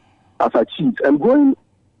man has achieved. And going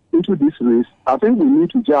into this race, I think we need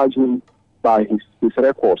to judge him by his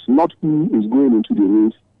records, not who is going into the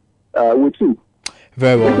race with him.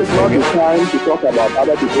 Very well. This is not the time to talk about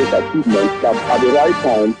other people's achievements, but at the right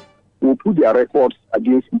time, we'll put their records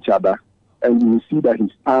against each other, and we will see that he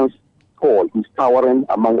stands tall, he's towering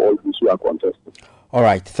among all those who are contesting. All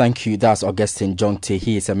right, thank you. That's Augustine Jongte.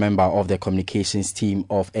 He is a member of the communications team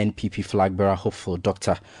of NPP flag bearer hopeful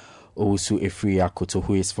Dr. Owusu Afriyie-Akoto,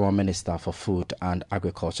 who is former Minister for Food and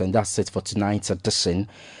Agriculture. And that's it for tonight's edition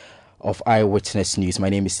of Eyewitness News. My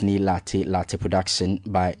name is Neil Latte Production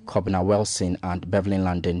by Kobna Wilson and Beverly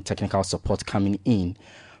London. Technical support coming in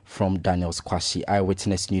from Daniel Squashi.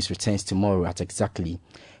 Eyewitness News returns tomorrow at exactly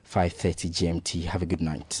 5:30 GMT. Have a good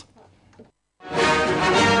night.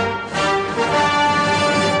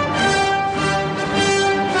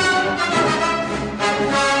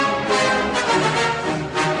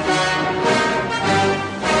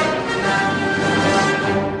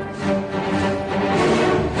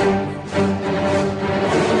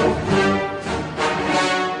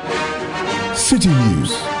 City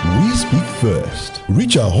News. We speak first.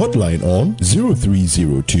 Reach our hotline on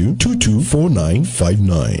 0302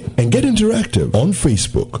 224959 and get interactive on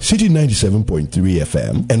Facebook, City 97.3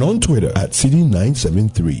 FM, and on Twitter at City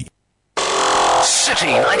 973. City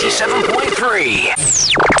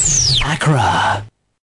 97.3 Accra.